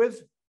come up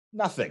with?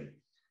 Nothing.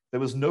 There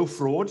was no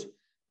fraud.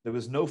 There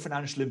was no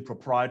financial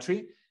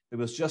impropriety. There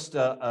was just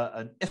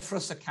an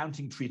IFRS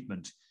accounting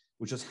treatment,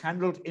 which was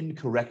handled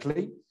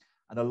incorrectly,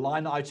 and a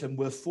line item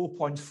worth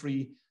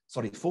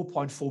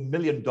 $4.4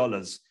 million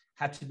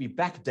had to be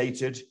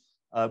backdated,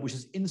 which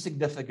is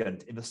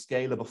insignificant in the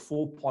scale of a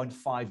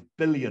 4.5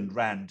 billion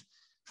rand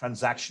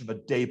transaction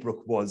that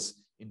Daybrook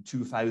was in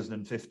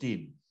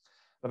 2015.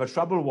 But the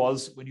trouble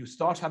was, when you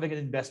start having an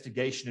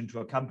investigation into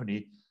a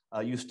company,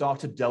 you start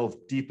to delve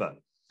deeper.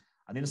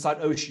 And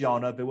inside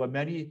Oceana, there were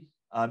many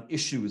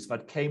issues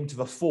that came to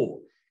the fore.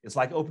 It's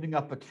like opening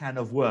up a can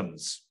of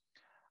worms.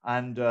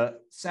 And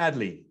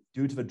sadly,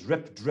 due to the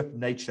drip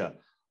nature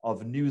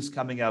of news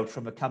coming out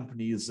from the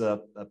company's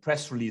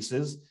press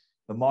releases,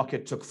 the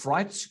market took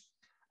fright,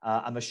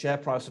 and the share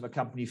price of the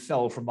company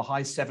fell from the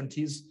high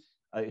 70s.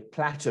 It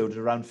plateaued at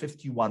around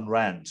 51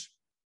 Rand.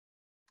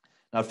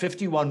 Now,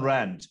 51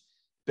 Rand,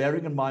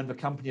 bearing in mind the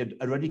company had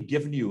already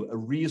given you a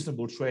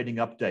reasonable trading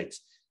update,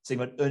 saying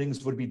that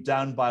earnings would be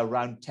down by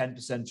around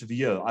 10% for the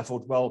year. I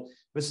thought, well,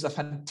 this is a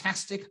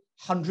fantastic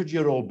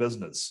 100-year-old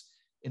business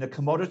in a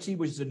commodity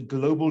which is in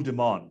global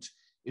demand.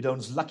 It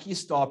owns Lucky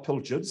Star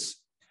Pilchards,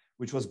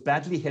 which was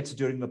badly hit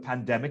during the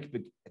pandemic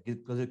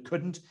because it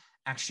couldn't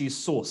actually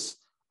source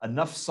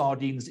enough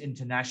sardines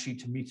internationally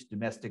to meet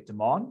domestic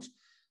demand.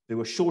 There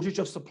was shortage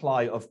of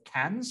supply of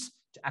cans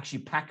to actually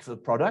pack the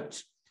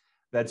product.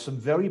 They had some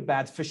very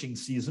bad fishing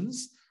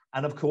seasons.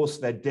 And of course,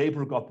 their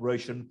Daybrook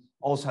operation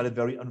also had a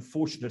very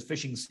unfortunate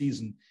fishing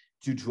season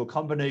due to a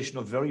combination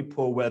of very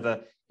poor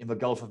weather in the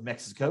Gulf of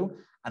Mexico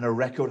and a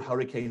record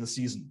hurricane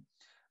season.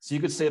 So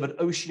you could say that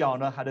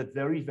Oceana had a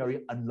very,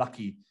 very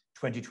unlucky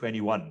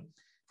 2021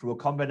 through a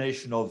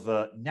combination of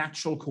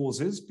natural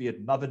causes, be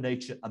it Mother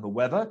Nature and the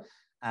weather,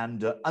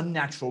 and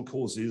unnatural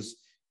causes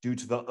due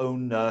to their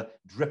own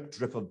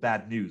drip of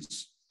bad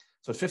news.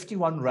 So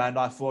 51 Rand,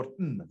 I thought,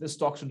 this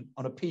stock's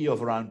on a P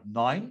of around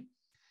 9.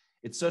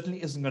 It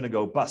certainly isn't going to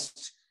go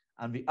bust.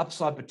 And the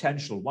upside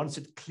potential, once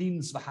it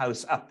cleans the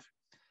house up,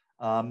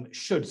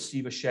 should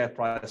see the share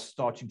price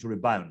starting to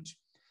rebound.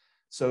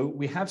 So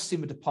we have seen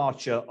the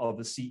departure of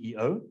the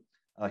CEO.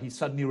 He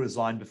suddenly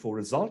resigned before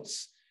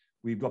results.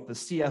 We've got the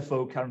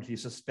CFO currently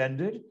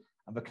suspended,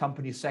 and the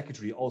company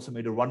secretary also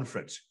made a run for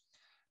it.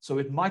 So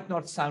it might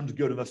not sound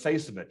good on the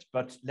face of it,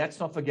 but let's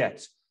not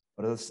forget,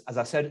 but as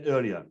I said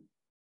earlier,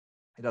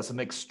 it has some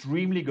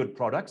extremely good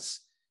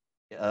products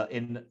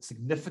in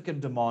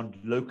significant demand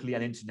locally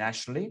and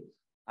internationally.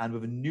 And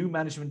with a new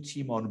management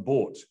team on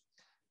board,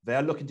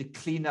 they're looking to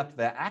clean up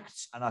their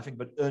act. And I think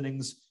that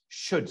earnings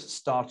should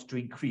start to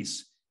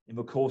increase in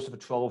the course of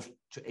 12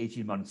 to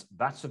 18 months.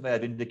 That's what they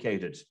have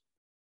indicated.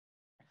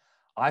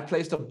 I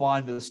placed a buy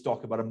into the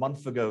stock about a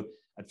month ago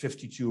at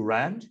 52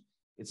 Rand.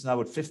 It's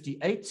now at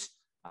 58.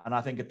 And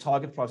I think a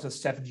target price of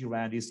 70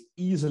 Rand is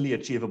easily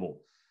achievable.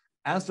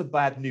 As the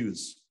bad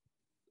news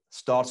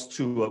starts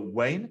to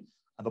wane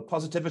and the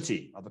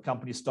positivity of the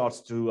company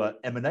starts to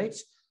emanate,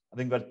 I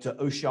think that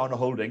Oceana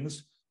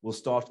Holdings will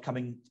start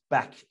coming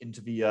back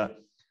into the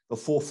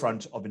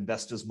forefront of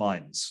investors'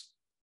 minds.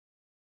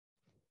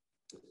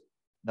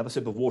 Another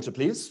sip of water,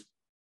 please.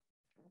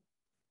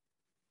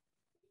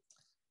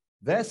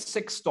 There's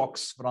 6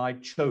 stocks that I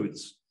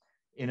chose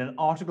in an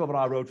article that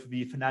I wrote for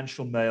the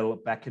Financial Mail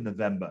back in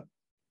November.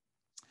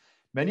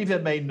 Many of you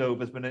may know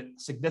there's been a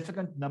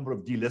significant number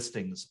of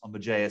delistings on the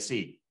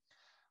JSE,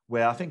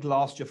 where I think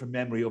last year, from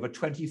memory, over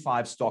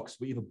 25 stocks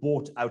were either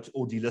bought out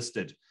or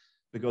delisted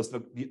because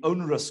the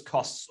onerous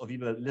costs of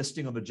either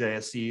listing on the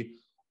JSE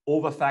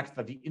or the fact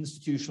that the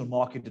institutional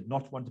market did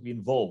not want to be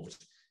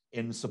involved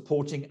in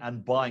supporting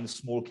and buying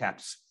small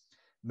caps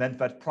meant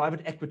that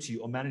private equity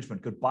or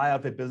management could buy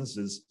out their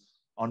businesses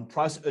on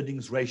price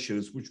earnings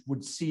ratios, which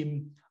would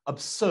seem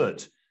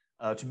absurd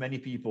to many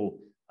people,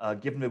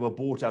 given they were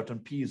bought out on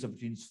P's of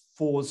between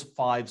 4s,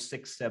 5s,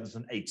 6s, 7s,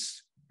 and 8s.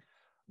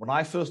 When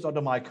I first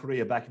started my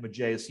career back in the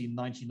JSE in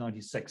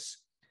 1996,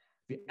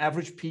 the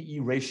average PE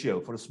ratio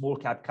for a small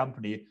cap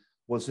company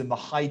was in the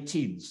high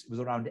teens. It was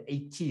around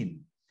 18.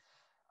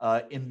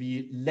 In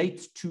the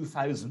late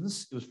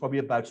 2000s, it was probably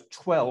about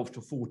 12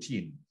 to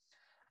 14.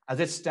 As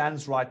it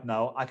stands right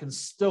now, I can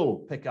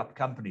still pick up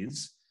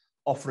companies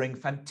offering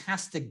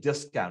fantastic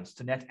discounts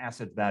to net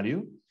asset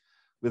value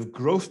with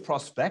growth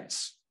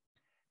prospects,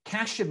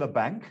 cash in the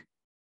bank,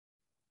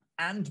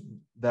 and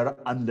they're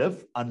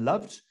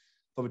unloved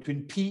for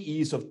between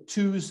PEs of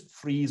 2s,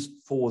 3s,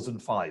 4s, and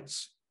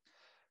 5s.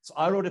 So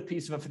I wrote a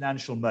piece in the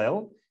Financial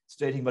Mail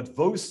stating that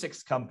those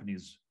 6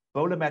 companies,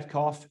 Bowler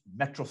Metcalfe,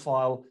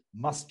 Metrofile,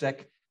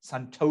 Mustec,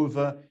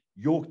 Santova,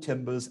 York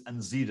Timbers, and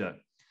Zeda,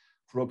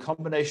 for a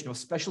combination of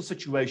special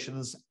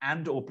situations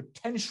and or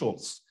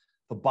potentials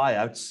for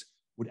buyouts,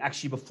 would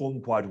actually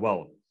perform quite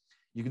well.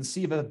 You can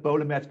see that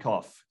Bowler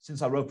Metcalfe,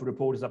 since I wrote the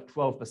report, is up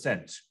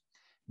 12%.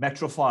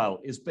 Metrofile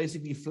is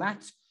basically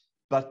flat,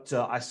 but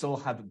I still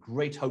have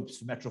great hopes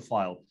for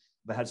Metrofile.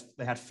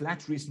 They had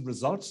flat recent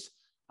results.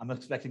 I'm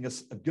expecting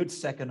a good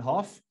second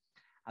half,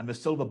 and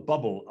there's still the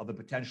bubble of a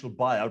potential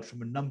buyout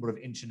from a number of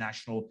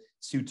international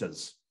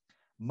suitors.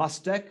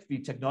 Mustec, the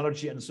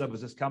technology and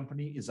services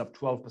company, is up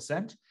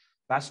 12%,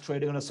 That's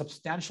trading on a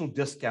substantial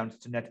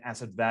discount to net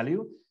asset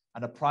value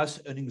and a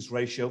price earnings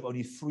ratio of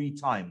only 3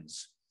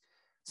 times.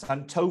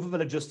 Santova, the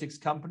logistics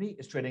company,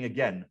 is trading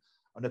again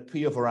on a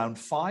P of around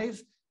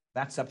 5.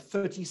 That's up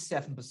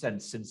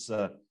 37% since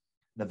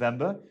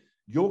November.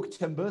 York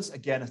Timbers,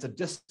 again, has a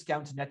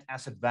discount to net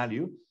asset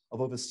value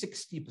of over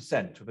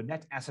 60%, with a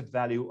net asset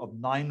value of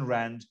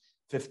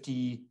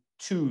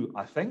 £9.52,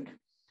 I think.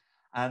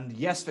 And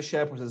yes, the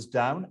share price is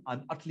down.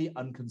 I'm utterly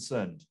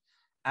unconcerned.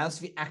 As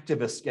the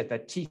activists get their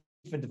teeth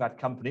into that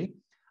company,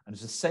 and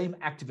it's the same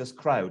activist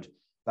crowd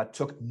that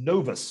took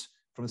Novus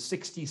from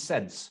 60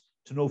 cents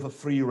to over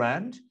 3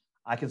 rand,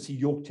 I can see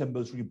York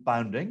Timbers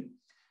rebounding.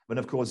 But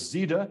of course,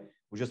 Zeda,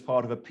 which is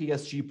part of a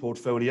PSG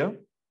portfolio,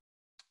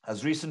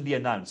 has recently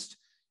announced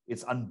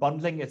it's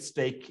unbundling its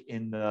stake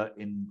in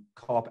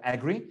Carp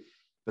Agri.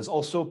 There's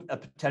also a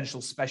potential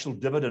special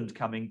dividend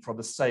coming from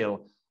the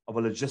sale of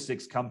a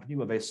logistics company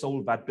where they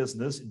sold that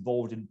business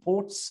involved in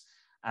ports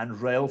and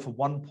rail for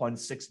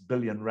 1.6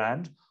 billion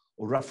rand,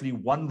 or roughly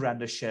 1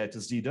 rand a share to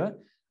Zeda.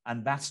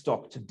 And that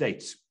stock to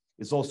date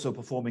is also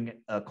performing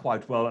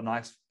quite well, and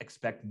I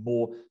expect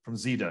more from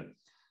Zeda.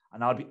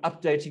 And I'll be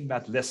updating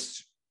that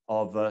list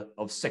of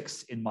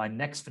 6 in my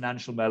next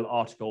Financial Mail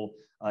article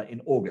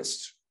in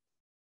August.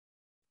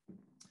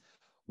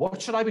 What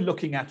should I be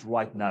looking at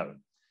right now?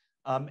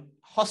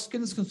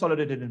 Hoskins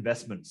Consolidated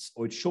Investments,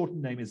 or its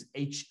shortened name is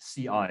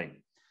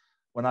HCI.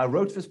 When I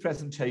wrote this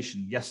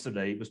presentation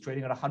yesterday, it was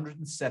trading at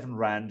 107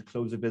 Rand,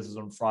 close of business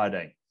on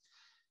Friday.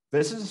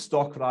 This is a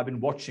stock that I've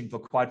been watching for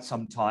quite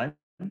some time,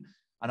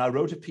 and I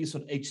wrote a piece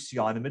on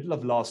HCI in the middle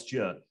of last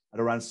year at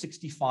around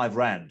 65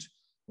 Rand,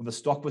 when the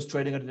stock was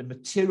trading at a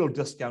material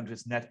discount to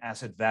its net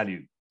asset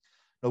value.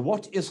 Now,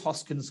 what is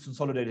Hoskins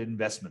Consolidated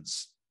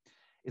Investments?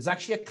 It's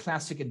actually a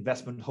classic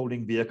investment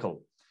holding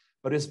vehicle,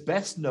 but is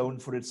best known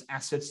for its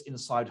assets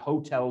inside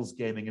hotels,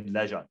 gaming, and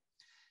leisure.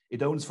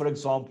 It owns, for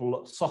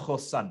example, Soho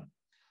Sun.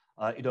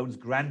 It owns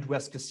Grand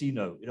West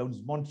Casino. It owns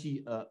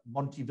Monte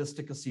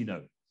Vista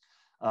Casino,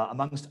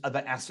 amongst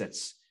other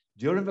assets.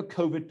 During the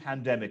COVID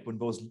pandemic, when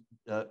those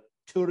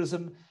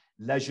tourism,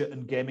 leisure,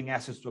 and gaming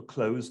assets were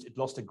closed, it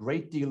lost a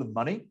great deal of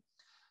money.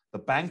 The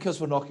bankers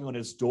were knocking on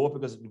its door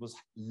because it was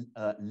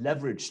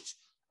leveraged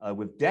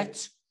with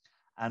debt,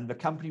 and the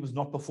company was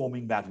not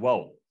performing that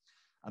well.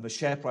 And the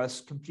share price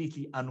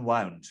completely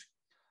unwound.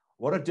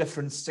 What a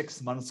difference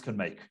 6 months can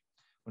make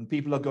when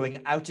people are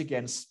going out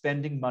again,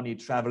 spending money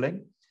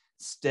traveling,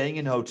 staying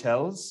in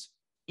hotels,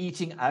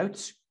 eating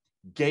out,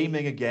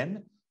 gaming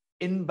again.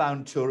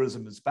 Inbound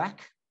tourism is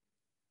back,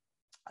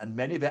 and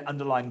many of their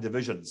underlying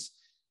divisions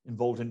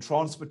involved in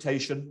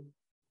transportation,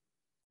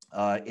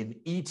 in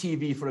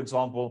ETV, for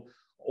example,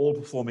 all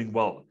performing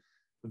well.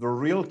 The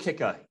real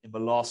kicker in the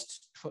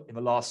last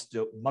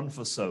month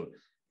or so,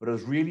 but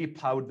has really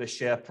powered the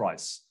share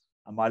price.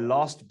 And my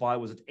last buy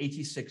was at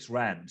 86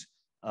 Rand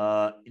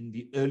in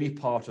the early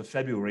part of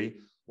February,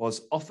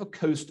 was off the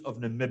coast of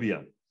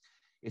Namibia.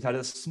 It had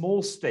a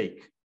small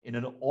stake in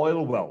an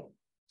oil well,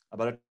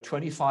 about a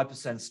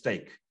 25%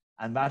 stake.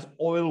 And that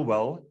oil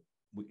well,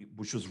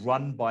 which was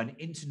run by an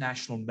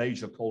international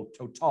major called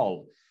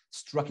Total,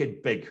 struck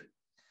it big.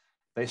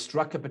 They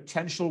struck a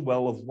potential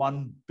well of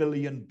 1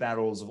 billion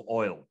barrels of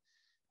oil.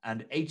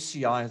 And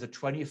HCI has a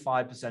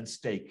 25%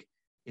 stake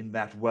in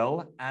that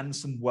well and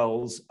some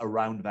wells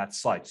around that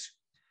site.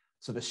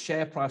 So the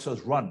share price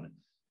has run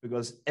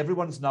because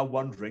everyone's now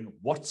wondering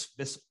what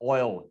this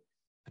oil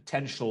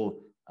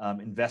potential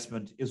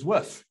investment is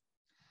worth.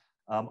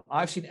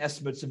 I've seen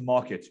estimates in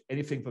market,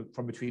 anything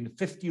from between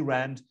 50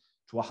 Rand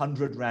to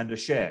 100 Rand a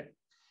share,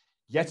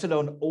 yet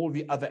alone all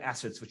the other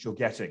assets which you're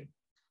getting.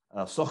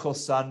 Soho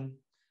Sun,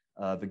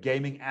 the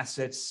gaming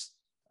assets,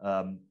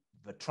 the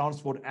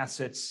transport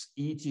assets,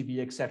 ETV,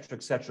 et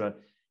cetera,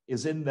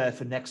 is in there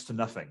for next to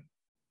nothing.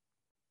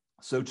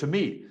 So to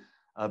me,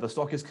 the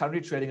stock is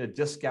currently trading at a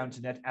discount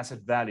to net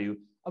asset value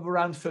of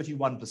around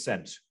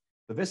 31%.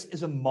 But this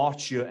is a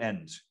March year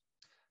end.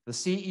 The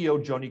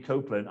CEO, Johnny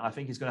Copeland, I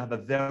think he's going to have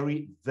a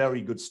very,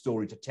 very good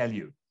story to tell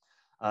you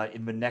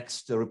in the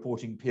next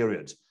reporting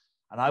period.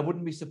 And I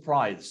wouldn't be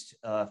surprised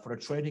for a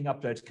trading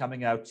update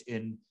coming out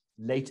in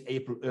late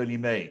April, early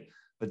May.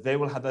 But they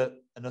will have an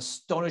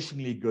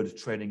astonishingly good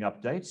trading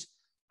update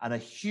and a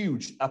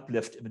huge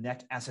uplift in the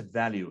net asset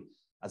value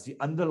as the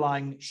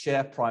underlying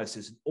share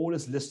prices in all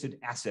its listed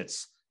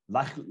assets,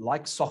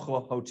 like Soho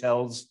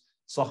Hotels,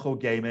 Soho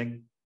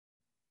Gaming,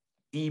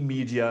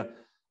 eMedia,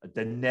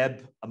 the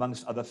NEB,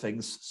 amongst other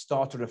things,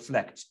 start to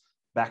reflect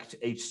back to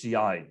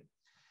HCI.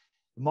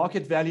 The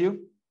market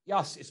value,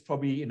 yes, it's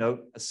probably a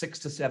 6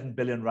 to 7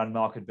 billion rand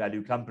market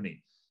value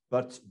company,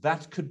 but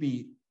that could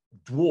be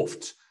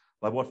dwarfed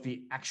by what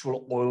the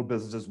actual oil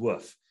business is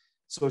worth.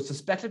 So it's a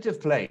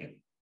speculative play,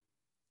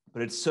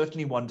 but it's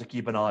certainly one to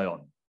keep an eye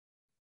on.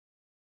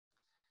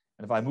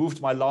 And if I move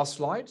to my last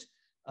slide,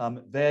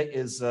 there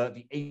is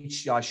the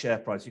HCI share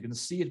price. You can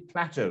see it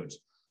plateaued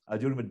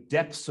during the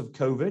depths of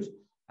COVID,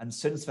 and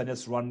since then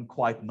it's run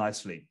quite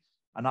nicely.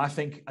 And I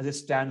think as it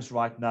stands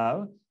right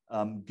now,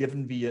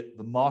 given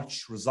the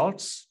March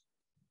results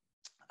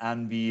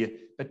and the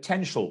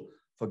potential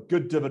for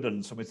good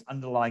dividends from its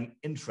underlying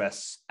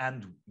interests,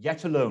 and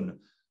yet alone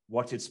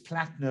what its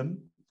platinum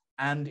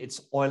and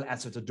its oil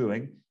assets are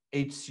doing,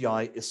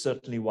 HCI is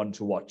certainly one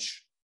to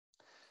watch.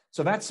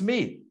 So that's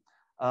me.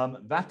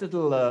 That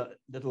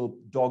little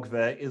dog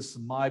there is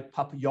my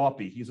pup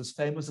Yarpy. He's as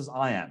famous as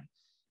I am.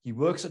 He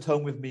works at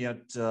home with me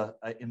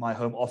in my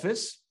home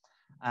office.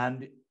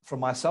 And from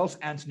myself,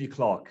 Anthony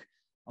Clark,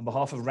 on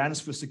behalf of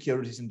Ransford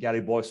Securities and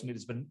Gary Boyson, it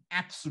has been an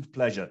absolute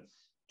pleasure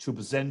to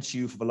present to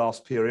you for the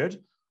last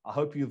period. I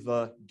hope you've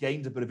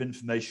gained a bit of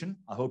information.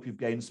 I hope you've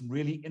gained some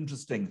really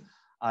interesting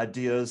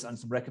ideas and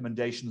some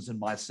recommendations in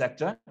my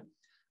sector.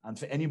 And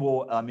for any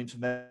more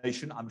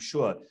information, I'm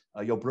sure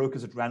your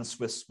brokers at Rand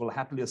Swiss will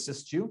happily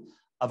assist you.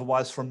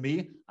 Otherwise, from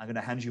me, I'm going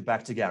to hand you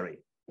back to Gary.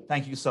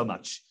 Thank you so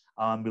much.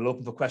 We'll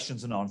open for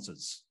questions and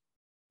answers.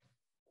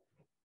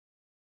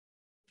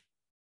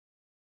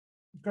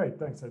 Great,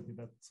 thanks, Anthony.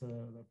 That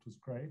was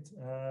great.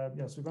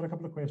 Yes, we've got a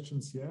couple of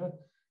questions here.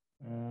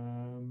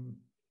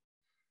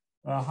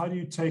 How do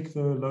you take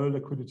the low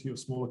liquidity of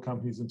smaller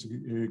companies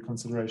into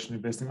consideration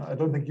investing? I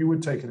don't think you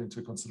would take it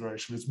into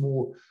consideration. It's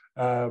more,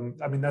 I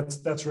mean,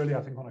 that's really, I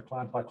think, on a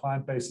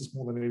client-by-client basis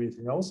more than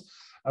anything else.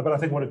 But I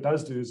think what it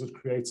does do is it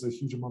creates a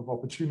huge amount of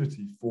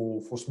opportunity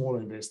for smaller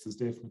investors,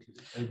 definitely.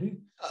 Maybe?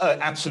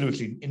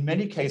 Absolutely. In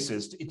many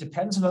cases, it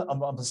depends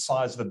on the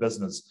size of a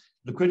business.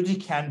 Liquidity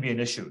can be an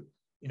issue.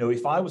 You know,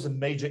 if I was a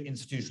major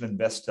institutional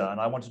investor and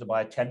I wanted to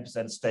buy a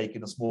 10% stake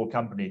in a small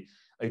company,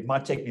 it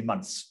might take me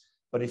months.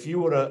 But if you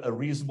were a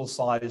reasonable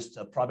sized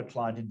private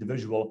client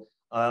individual,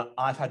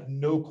 I've had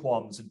no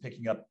qualms in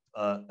picking up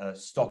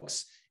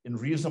stocks in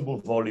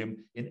reasonable volume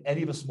in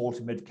any of the small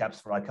to mid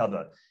caps that I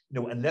cover. You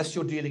know, unless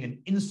you're dealing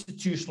in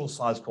institutional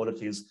size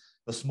qualities,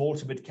 the small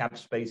to mid cap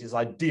space is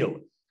ideal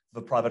for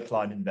the private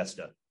client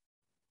investor.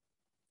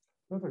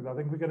 Perfect. I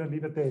think we're going to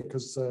leave it there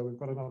because we've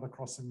got another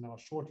crossing now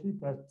shortly.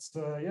 But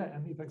yeah,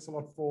 Andy, thanks a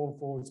lot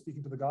for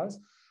speaking to the guys.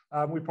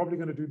 We're probably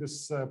going to do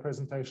this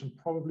presentation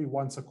probably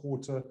once a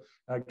quarter,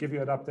 give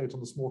you an update on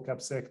the small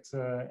cap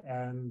sector.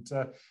 And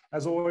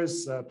as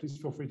always, please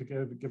feel free to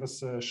give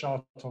us a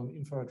shout on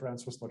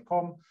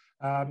info@ranswiss.com.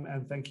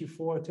 And thank you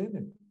for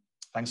attending.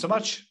 Thanks so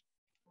much.